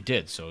that's what we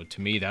did. So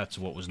to me, that's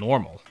what was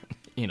normal.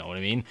 You know what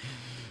I mean?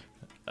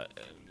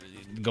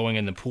 Going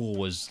in the pool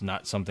was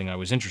not something I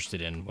was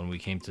interested in when we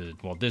came to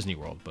Walt Disney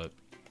World, but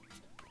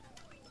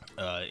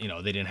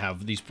they didn't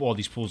have all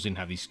these pools didn't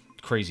have these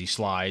crazy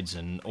slides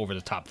and over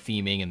the top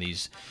theming and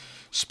these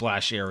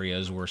splash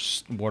areas where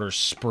water's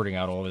spurting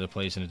out all over the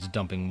place and it's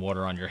dumping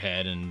water on your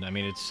head. And I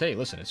mean,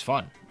 it's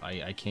fun.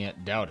 I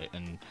can't doubt it.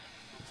 And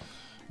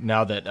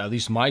now that at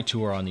least my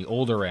two are on the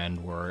older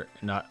end, where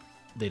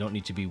they don't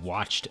need to be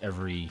watched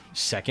every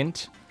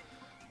second,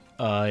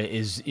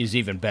 is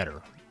even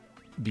better,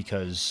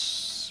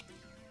 because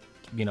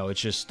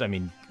it's just, I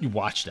mean, you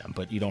watch them,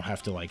 but you don't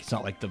have to, it's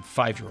not like the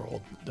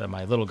 5-year-old,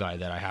 my little guy,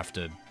 that I have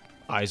to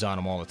eyes on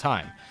him all the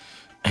time.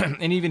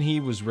 And even he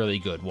was really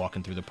good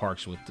walking through the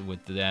parks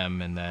with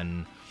them. And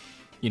then,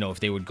 if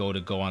they would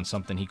go on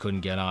something he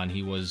couldn't get on,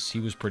 he was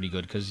pretty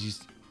good,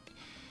 because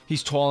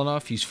he's tall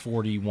enough. He's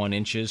 41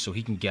 inches, so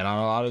he can get on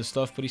a lot of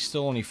stuff, but he's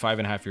still only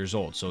 5.5 years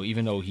old. So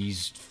even though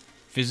he's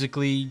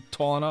physically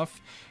tall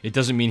enough, it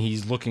doesn't mean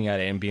he's looking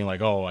at it and being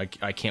like, oh,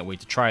 I can't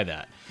wait to try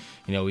that.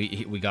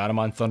 We got him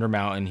on Thunder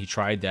Mountain. He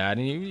tried that,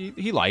 and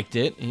he liked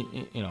it.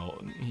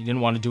 He didn't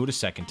want to do it a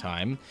second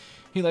time.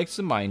 He likes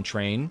the Mine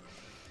Train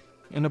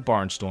and a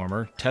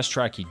Barnstormer. Test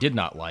Track he did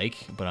not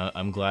like, but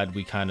I'm glad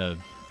we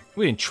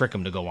didn't trick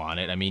him to go on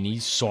it. I mean, he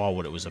saw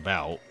what it was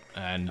about,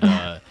 and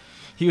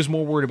he was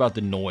more worried about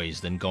the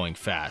noise than going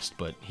fast.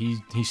 But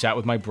he sat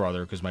with my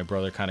brother, because my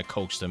brother kind of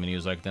coaxed him, and he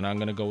was like, then I'm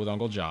going to go with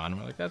Uncle John.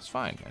 And we're like, that's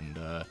fine.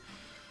 And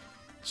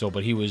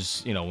but he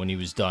was, when he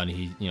was done,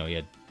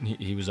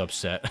 he was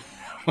upset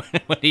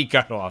when he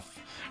got off,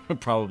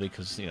 probably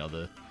because,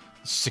 the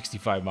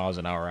 65 miles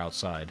an hour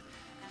outside,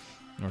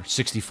 or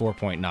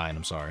 64.9,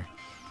 I'm sorry.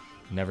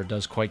 Never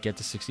does quite get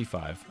to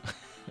 65.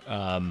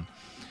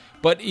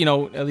 But,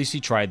 at least he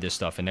tried this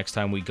stuff, and next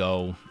time we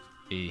go,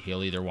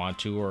 he'll either want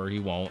to or he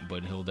won't,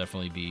 but he'll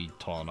definitely be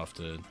tall enough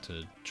to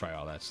try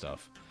all that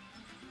stuff.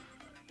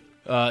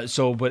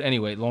 But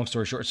anyway, long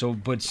story short,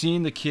 but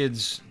seeing the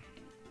kids,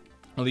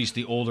 at least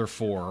the older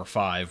 4 or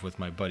 5 with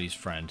my buddy's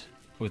friend,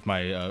 with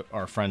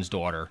our friend's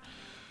daughter,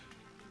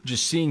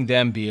 just seeing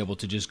them be able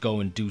to just go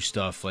and do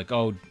stuff like,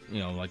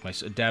 like my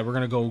dad, we're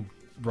going to go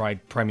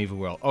ride Primeval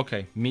World.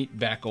 Okay, meet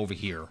back over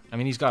here. I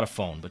mean, he's got a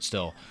phone, but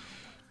still.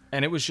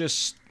 And it was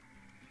just,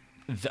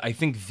 I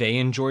think they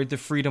enjoyed the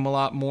freedom a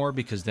lot more,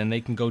 because then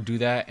they can go do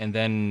that. And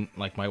then,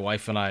 like, my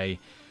wife and I,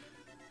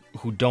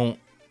 who don't,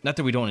 not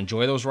that we don't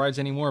enjoy those rides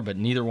anymore, but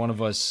neither one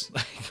of us,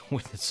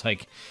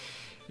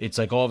 it's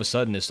like all of a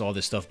sudden all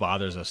this stuff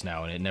bothers us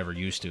now, and it never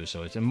used to.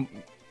 So it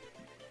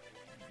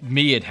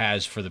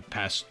has for the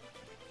past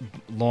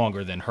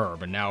longer than her,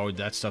 but now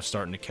that stuff's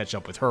starting to catch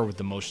up with her with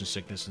the motion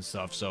sickness and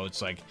stuff. So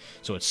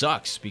it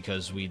sucks,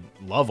 because we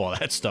love all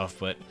that stuff,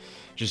 but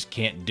just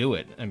can't do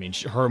it. I mean,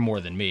 her more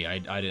than me. I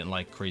didn't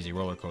like crazy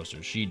roller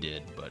coasters. She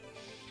did, but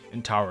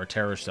in Tower of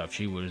Terror stuff,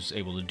 she was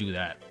able to do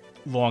that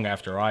long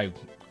after I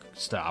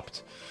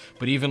stopped.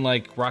 But even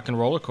like Rock and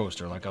Roller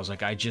Coaster, like I was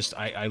like,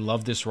 I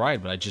love this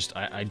ride, but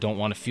I don't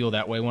want to feel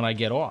that way when I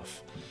get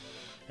off.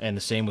 And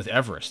the same with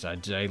Everest.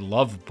 I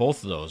love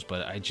both of those,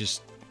 but I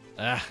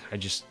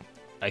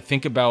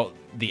think about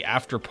the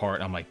after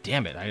part. I'm like,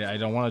 damn it, I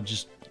don't want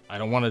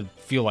to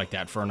feel like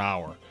that for an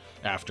hour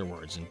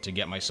afterwards, and to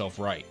get myself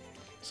right.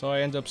 So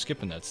I end up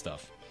skipping that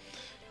stuff.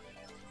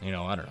 I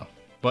don't know.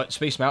 But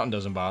Space Mountain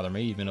doesn't bother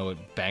me, even though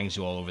it bangs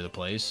you all over the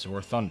place,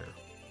 or Thunder.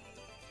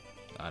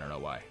 I don't know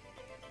why.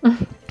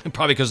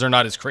 Probably because they're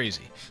not as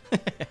crazy.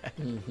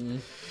 Mm-hmm.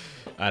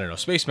 I don't know.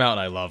 Space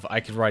Mountain I love. I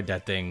could ride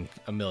that thing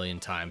a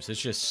million times.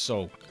 It's just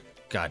so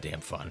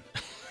goddamn fun.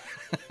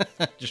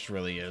 It just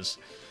really is.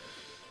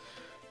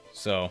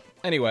 So,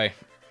 anyway.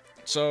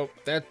 So,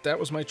 that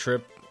was my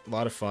trip. A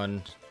lot of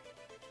fun.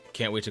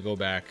 Can't wait to go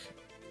back.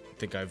 I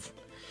think I've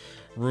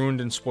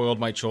ruined and spoiled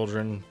my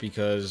children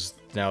because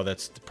now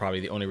that's probably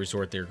the only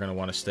resort they're going to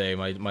want to stay.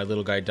 My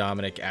little guy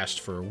Dominic asked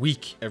for a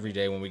week every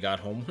day when we got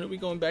home. When are we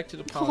going back to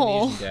the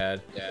Polynesian,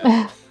 Dad?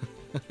 Yeah.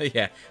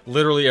 Yeah,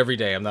 literally every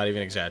day. I'm not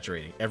even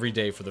exaggerating. Every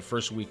day for the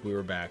first week we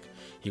were back,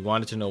 he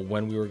wanted to know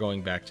when we were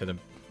going back to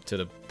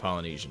the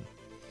Polynesian.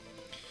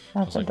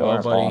 That's adorable.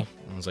 Like, well, buddy,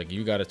 I was like,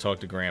 you got to talk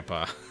to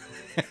Grandpa.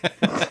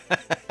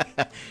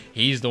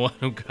 He's the one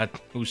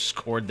who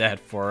scored that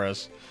for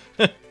us.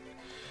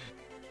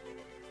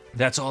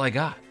 That's all I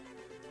got.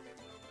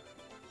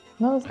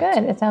 Well, it was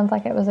good. It sounds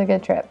like it was a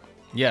good trip.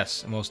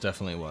 Yes, it most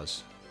definitely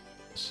was.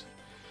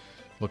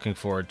 Looking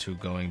forward to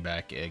going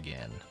back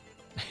again.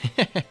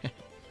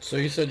 So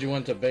you said you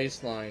went to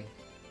Baseline.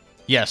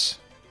 Yes.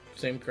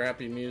 Same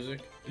crappy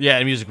music? Yeah,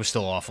 the music was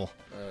still awful.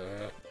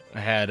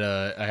 We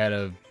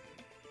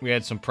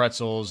had some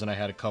pretzels, and I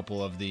had a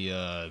couple of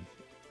the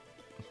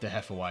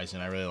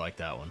Hefeweizen. I really liked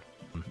that one.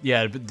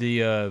 Yeah, but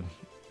the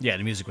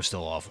music was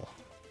still awful.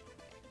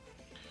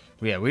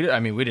 Yeah, we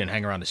didn't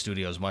hang around the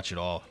studios much at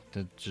all.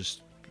 We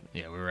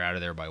were out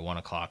of there by 1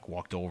 o'clock.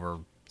 Walked over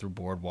through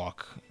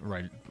Boardwalk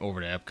right over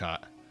to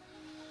Epcot.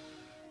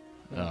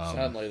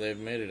 Sadly, they've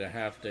made it a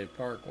half-day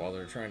park while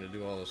they're trying to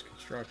do all this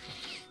construction.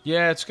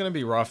 Yeah, it's going to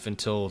be rough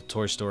until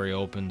Toy Story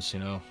opens,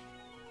 and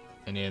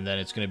then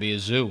it's going to be a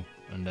zoo.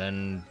 And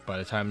then by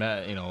the time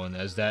that, and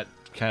as that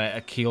kind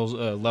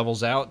of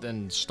levels out,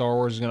 then Star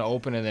Wars is going to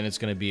open, and then it's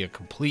going to be a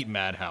complete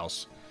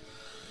madhouse.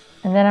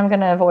 And then I'm going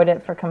to avoid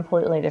it for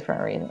completely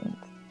different reasons.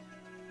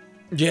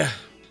 Yeah.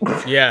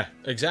 Yeah,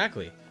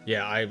 exactly.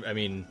 Yeah, I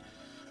mean,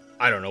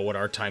 I don't know what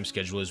our time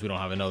schedule is. We don't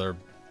have another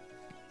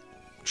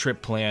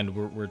trip planned.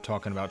 We're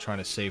talking about trying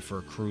to save for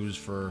a cruise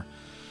for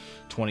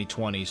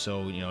 2020.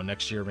 So,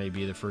 next year may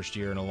be the first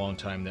year in a long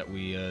time that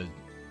we,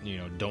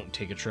 don't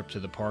take a trip to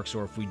the parks.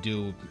 Or if we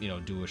do,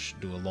 do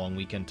a long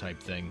weekend type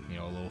thing,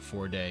 a little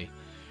 4-day,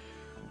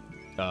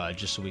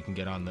 just so we can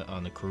get on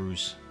the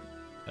cruise.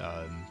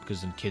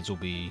 Because then kids will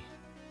be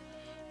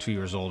 2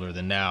 years older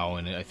than now,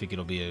 and I think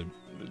it'll be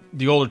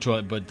the older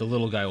two, but the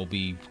little guy will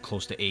be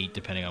close to 8,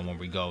 depending on when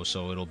we go.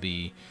 So it'll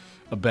be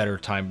a better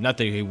time. Not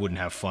that he wouldn't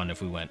have fun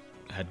if we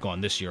had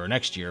gone this year or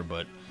next year,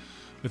 but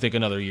I think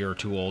another year or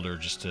two older,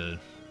 I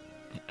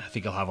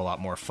think he'll have a lot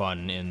more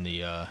fun in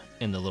the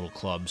little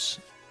clubs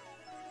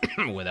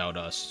without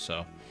us.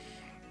 So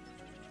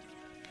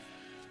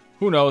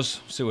who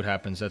knows? See what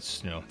happens.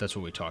 That's what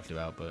we talked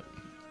about, but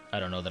I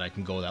don't know that I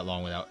can go that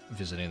long without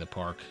visiting the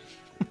park.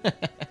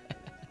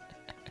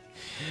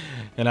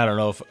 And I don't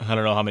know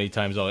how many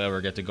times I'll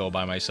ever get to go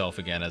by myself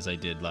again as I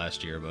did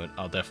last year, but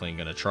I'll definitely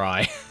gonna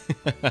try.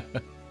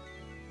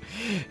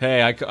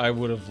 Hey, I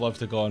would have loved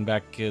to go on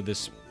back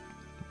this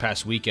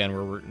past weekend.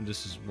 We're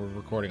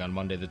recording on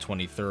Monday the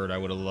 23rd. I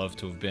would have loved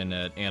to have been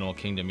at Animal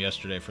Kingdom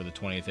yesterday for the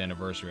 20th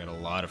anniversary. I had a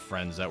lot of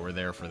friends that were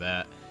there for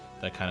that.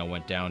 That kind of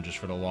went down just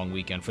for the long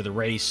weekend, for the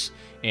race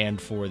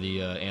and for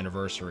the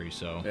anniversary.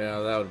 So yeah,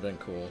 that would have been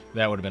cool.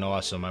 That would have been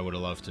awesome. I would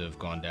have loved to have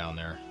gone down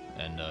there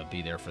and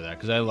be there for that,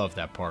 because I love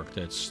that park.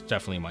 That's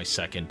definitely my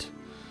second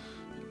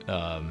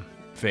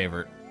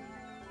favorite.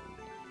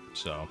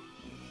 So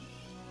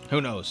who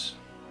knows?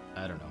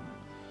 I don't know.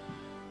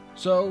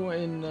 So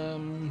I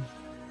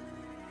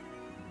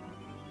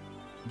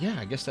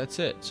guess that's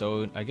it.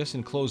 So I guess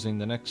in closing,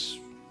 the next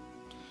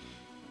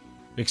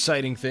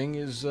exciting thing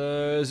is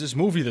this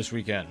movie this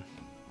weekend.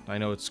 I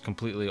know it's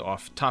completely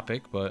off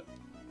topic, but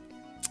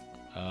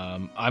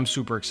I'm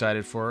super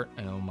excited for it.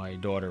 I know my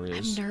daughter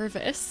is. I'm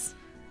nervous.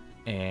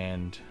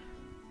 And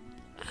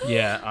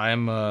yeah,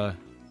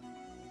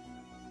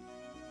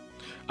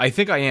 I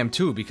think I am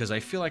too, because I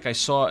feel like I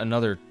saw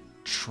another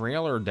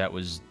trailer that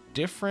was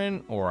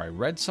different, or I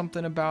read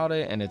something about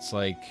it, and it's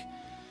like,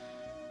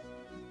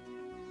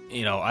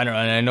 I don't know, and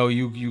I know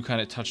you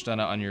kind of touched on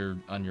it on your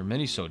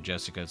minisode,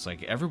 Jessica. It's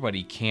like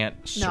everybody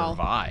can't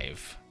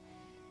survive.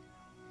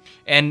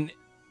 No. And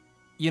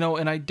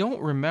and I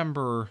don't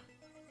remember,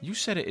 you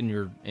said it in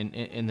the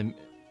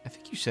I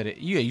think you said it.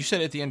 Yeah, you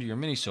said it at the end of your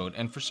minisode,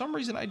 and for some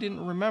reason I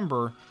didn't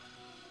remember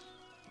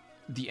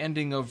the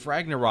ending of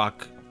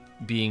Ragnarok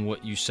being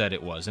what you said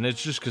it was, and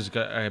it's just because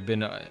I have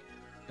been.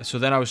 So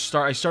then I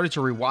started to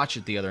rewatch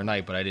it the other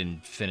night, but I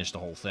didn't finish the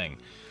whole thing.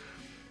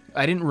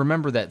 I didn't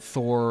remember that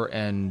Thor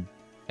and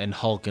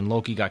Hulk and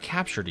Loki got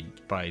captured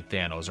by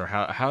Thanos, or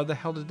how the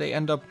hell did they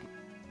end up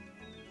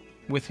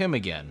with him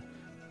again?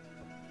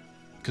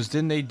 Because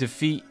didn't they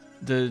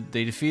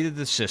defeated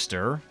the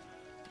sister,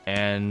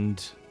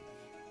 and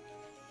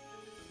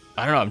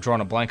I don't know. I'm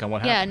drawing a blank on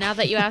what happened. Yeah, now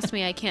that you asked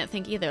me, I can't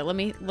think either. Let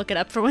me look it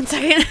up for 1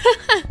 second.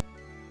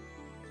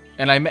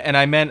 And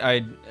I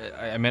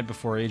meant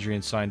before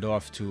Adrian signed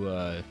off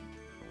to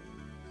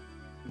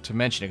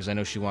mention it, because I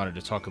know she wanted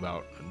to talk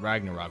about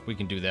Ragnarok. We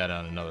can do that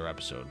on another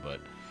episode,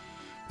 but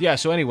yeah.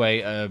 So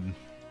anyway,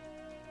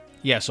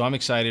 so I'm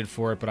excited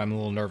for it, but I'm a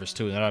little nervous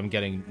too. Now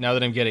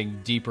that I'm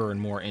getting deeper and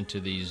more into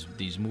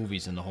these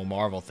movies and the whole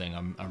Marvel thing,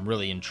 I'm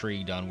really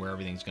intrigued on where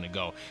everything's going to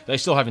go. I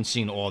still haven't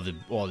seen all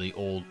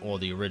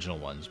the original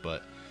ones,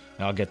 but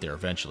And I'll get there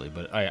eventually,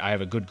 but I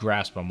have a good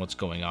grasp on what's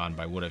going on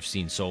by what I've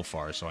seen so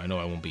far, so I know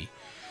I won't be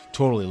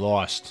totally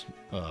lost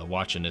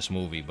watching this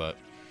movie, but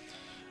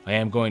I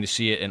am going to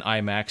see it in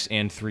IMAX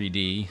and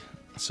 3D,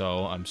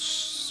 so I'm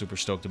super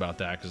stoked about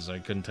that, because I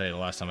couldn't tell you the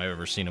last time I've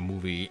ever seen a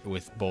movie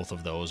with both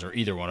of those, or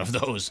either one of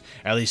those,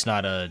 at least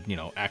not a,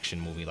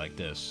 action movie like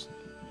this,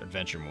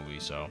 adventure movie,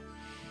 so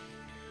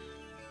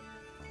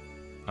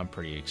I'm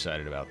pretty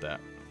excited about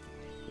that.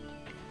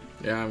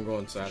 Yeah, I'm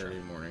going Saturday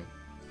morning.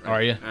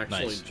 Are you?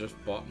 Actually, nice. Just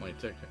bought my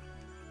ticket.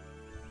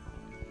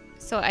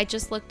 So I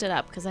just looked it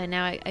up because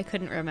I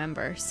couldn't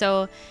remember.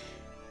 So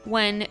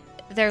when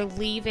they're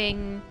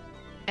leaving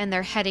and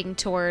they're heading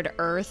toward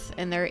Earth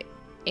and they're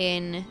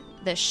in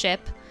the ship,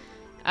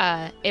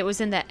 it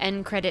was in the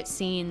end credit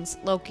scenes.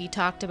 Loki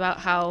talked about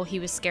how he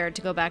was scared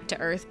to go back to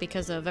Earth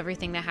because of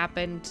everything that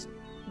happened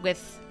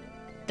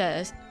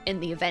in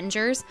the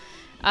Avengers.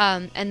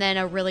 And then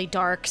a really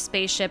dark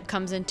spaceship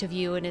comes into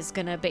view and is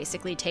gonna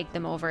basically take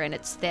them over, and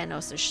it's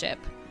Thanos' ship.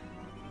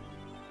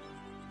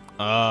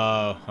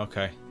 Oh,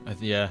 okay.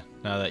 Yeah,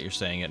 now that you're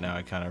saying it, now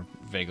I kind of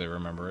vaguely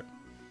remember it.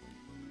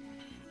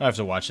 I have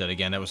to watch that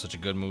again. That was such a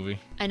good movie.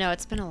 I know,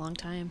 it's been a long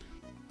time.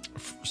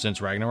 Since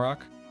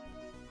Ragnarok?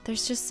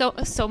 There's just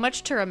so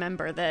much to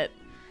remember that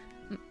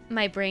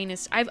my brain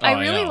is... I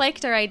really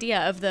liked our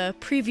idea of the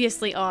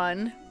previously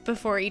on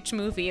before each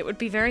movie. It would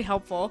be very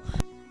helpful.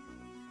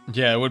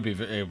 Yeah, it would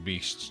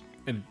be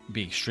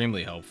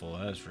extremely helpful,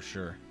 that is for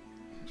sure.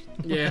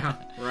 Yeah,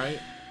 right?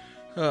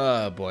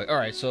 Oh, boy. All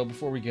right, so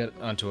before we get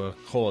onto a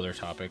whole other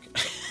topic,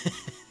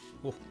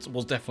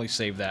 we'll definitely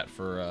save that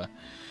for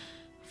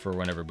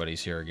when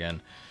everybody's here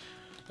again.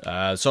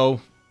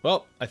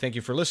 Well, I thank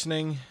you for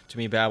listening to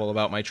me babble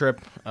about my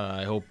trip.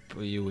 I hope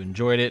you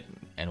enjoyed it,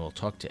 and we'll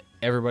talk to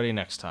everybody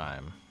next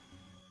time.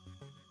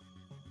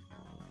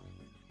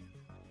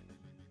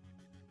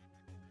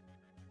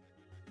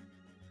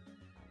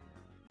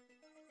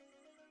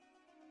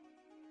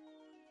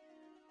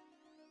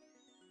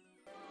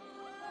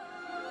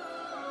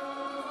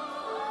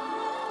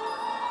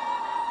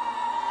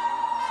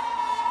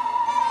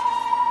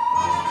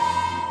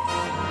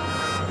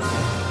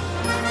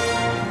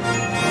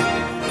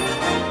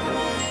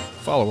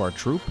 Follow our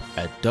troupe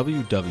at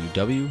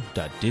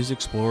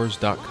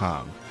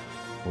www.dizexplorers.com,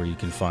 where you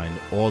can find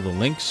all the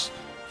links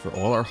for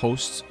all our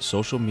hosts'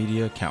 social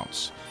media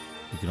accounts.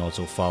 You can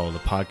also follow the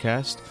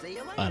podcast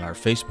on our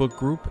Facebook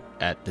group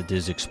at The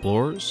Diz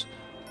Explorers,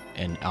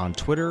 and on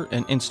Twitter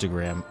and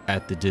Instagram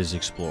at The Diz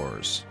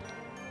Explorers.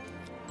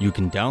 You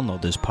can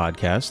download this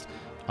podcast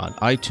on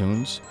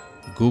iTunes,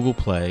 Google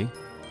Play,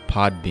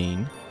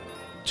 Podbean,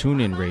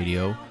 TuneIn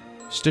Radio,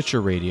 Stitcher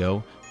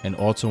Radio, and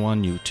also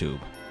on YouTube.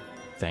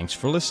 Thanks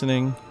for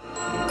listening.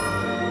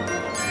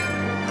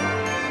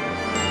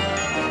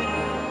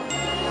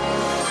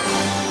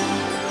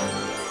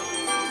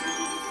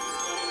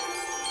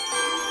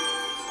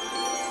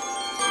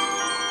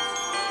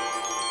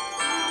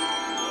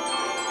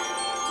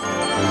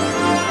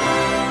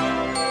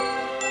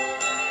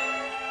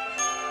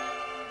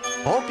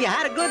 Hope you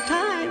had a good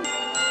time.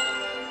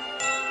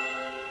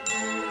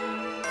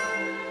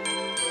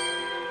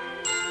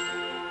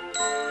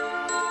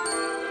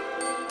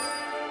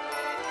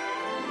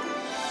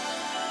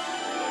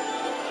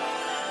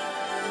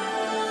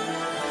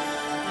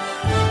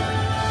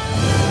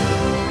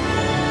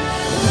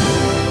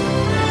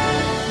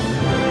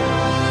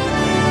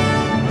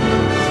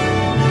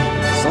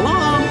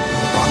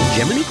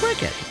 Jiminy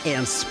Cricket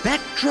and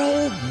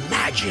Spectro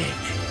Magic.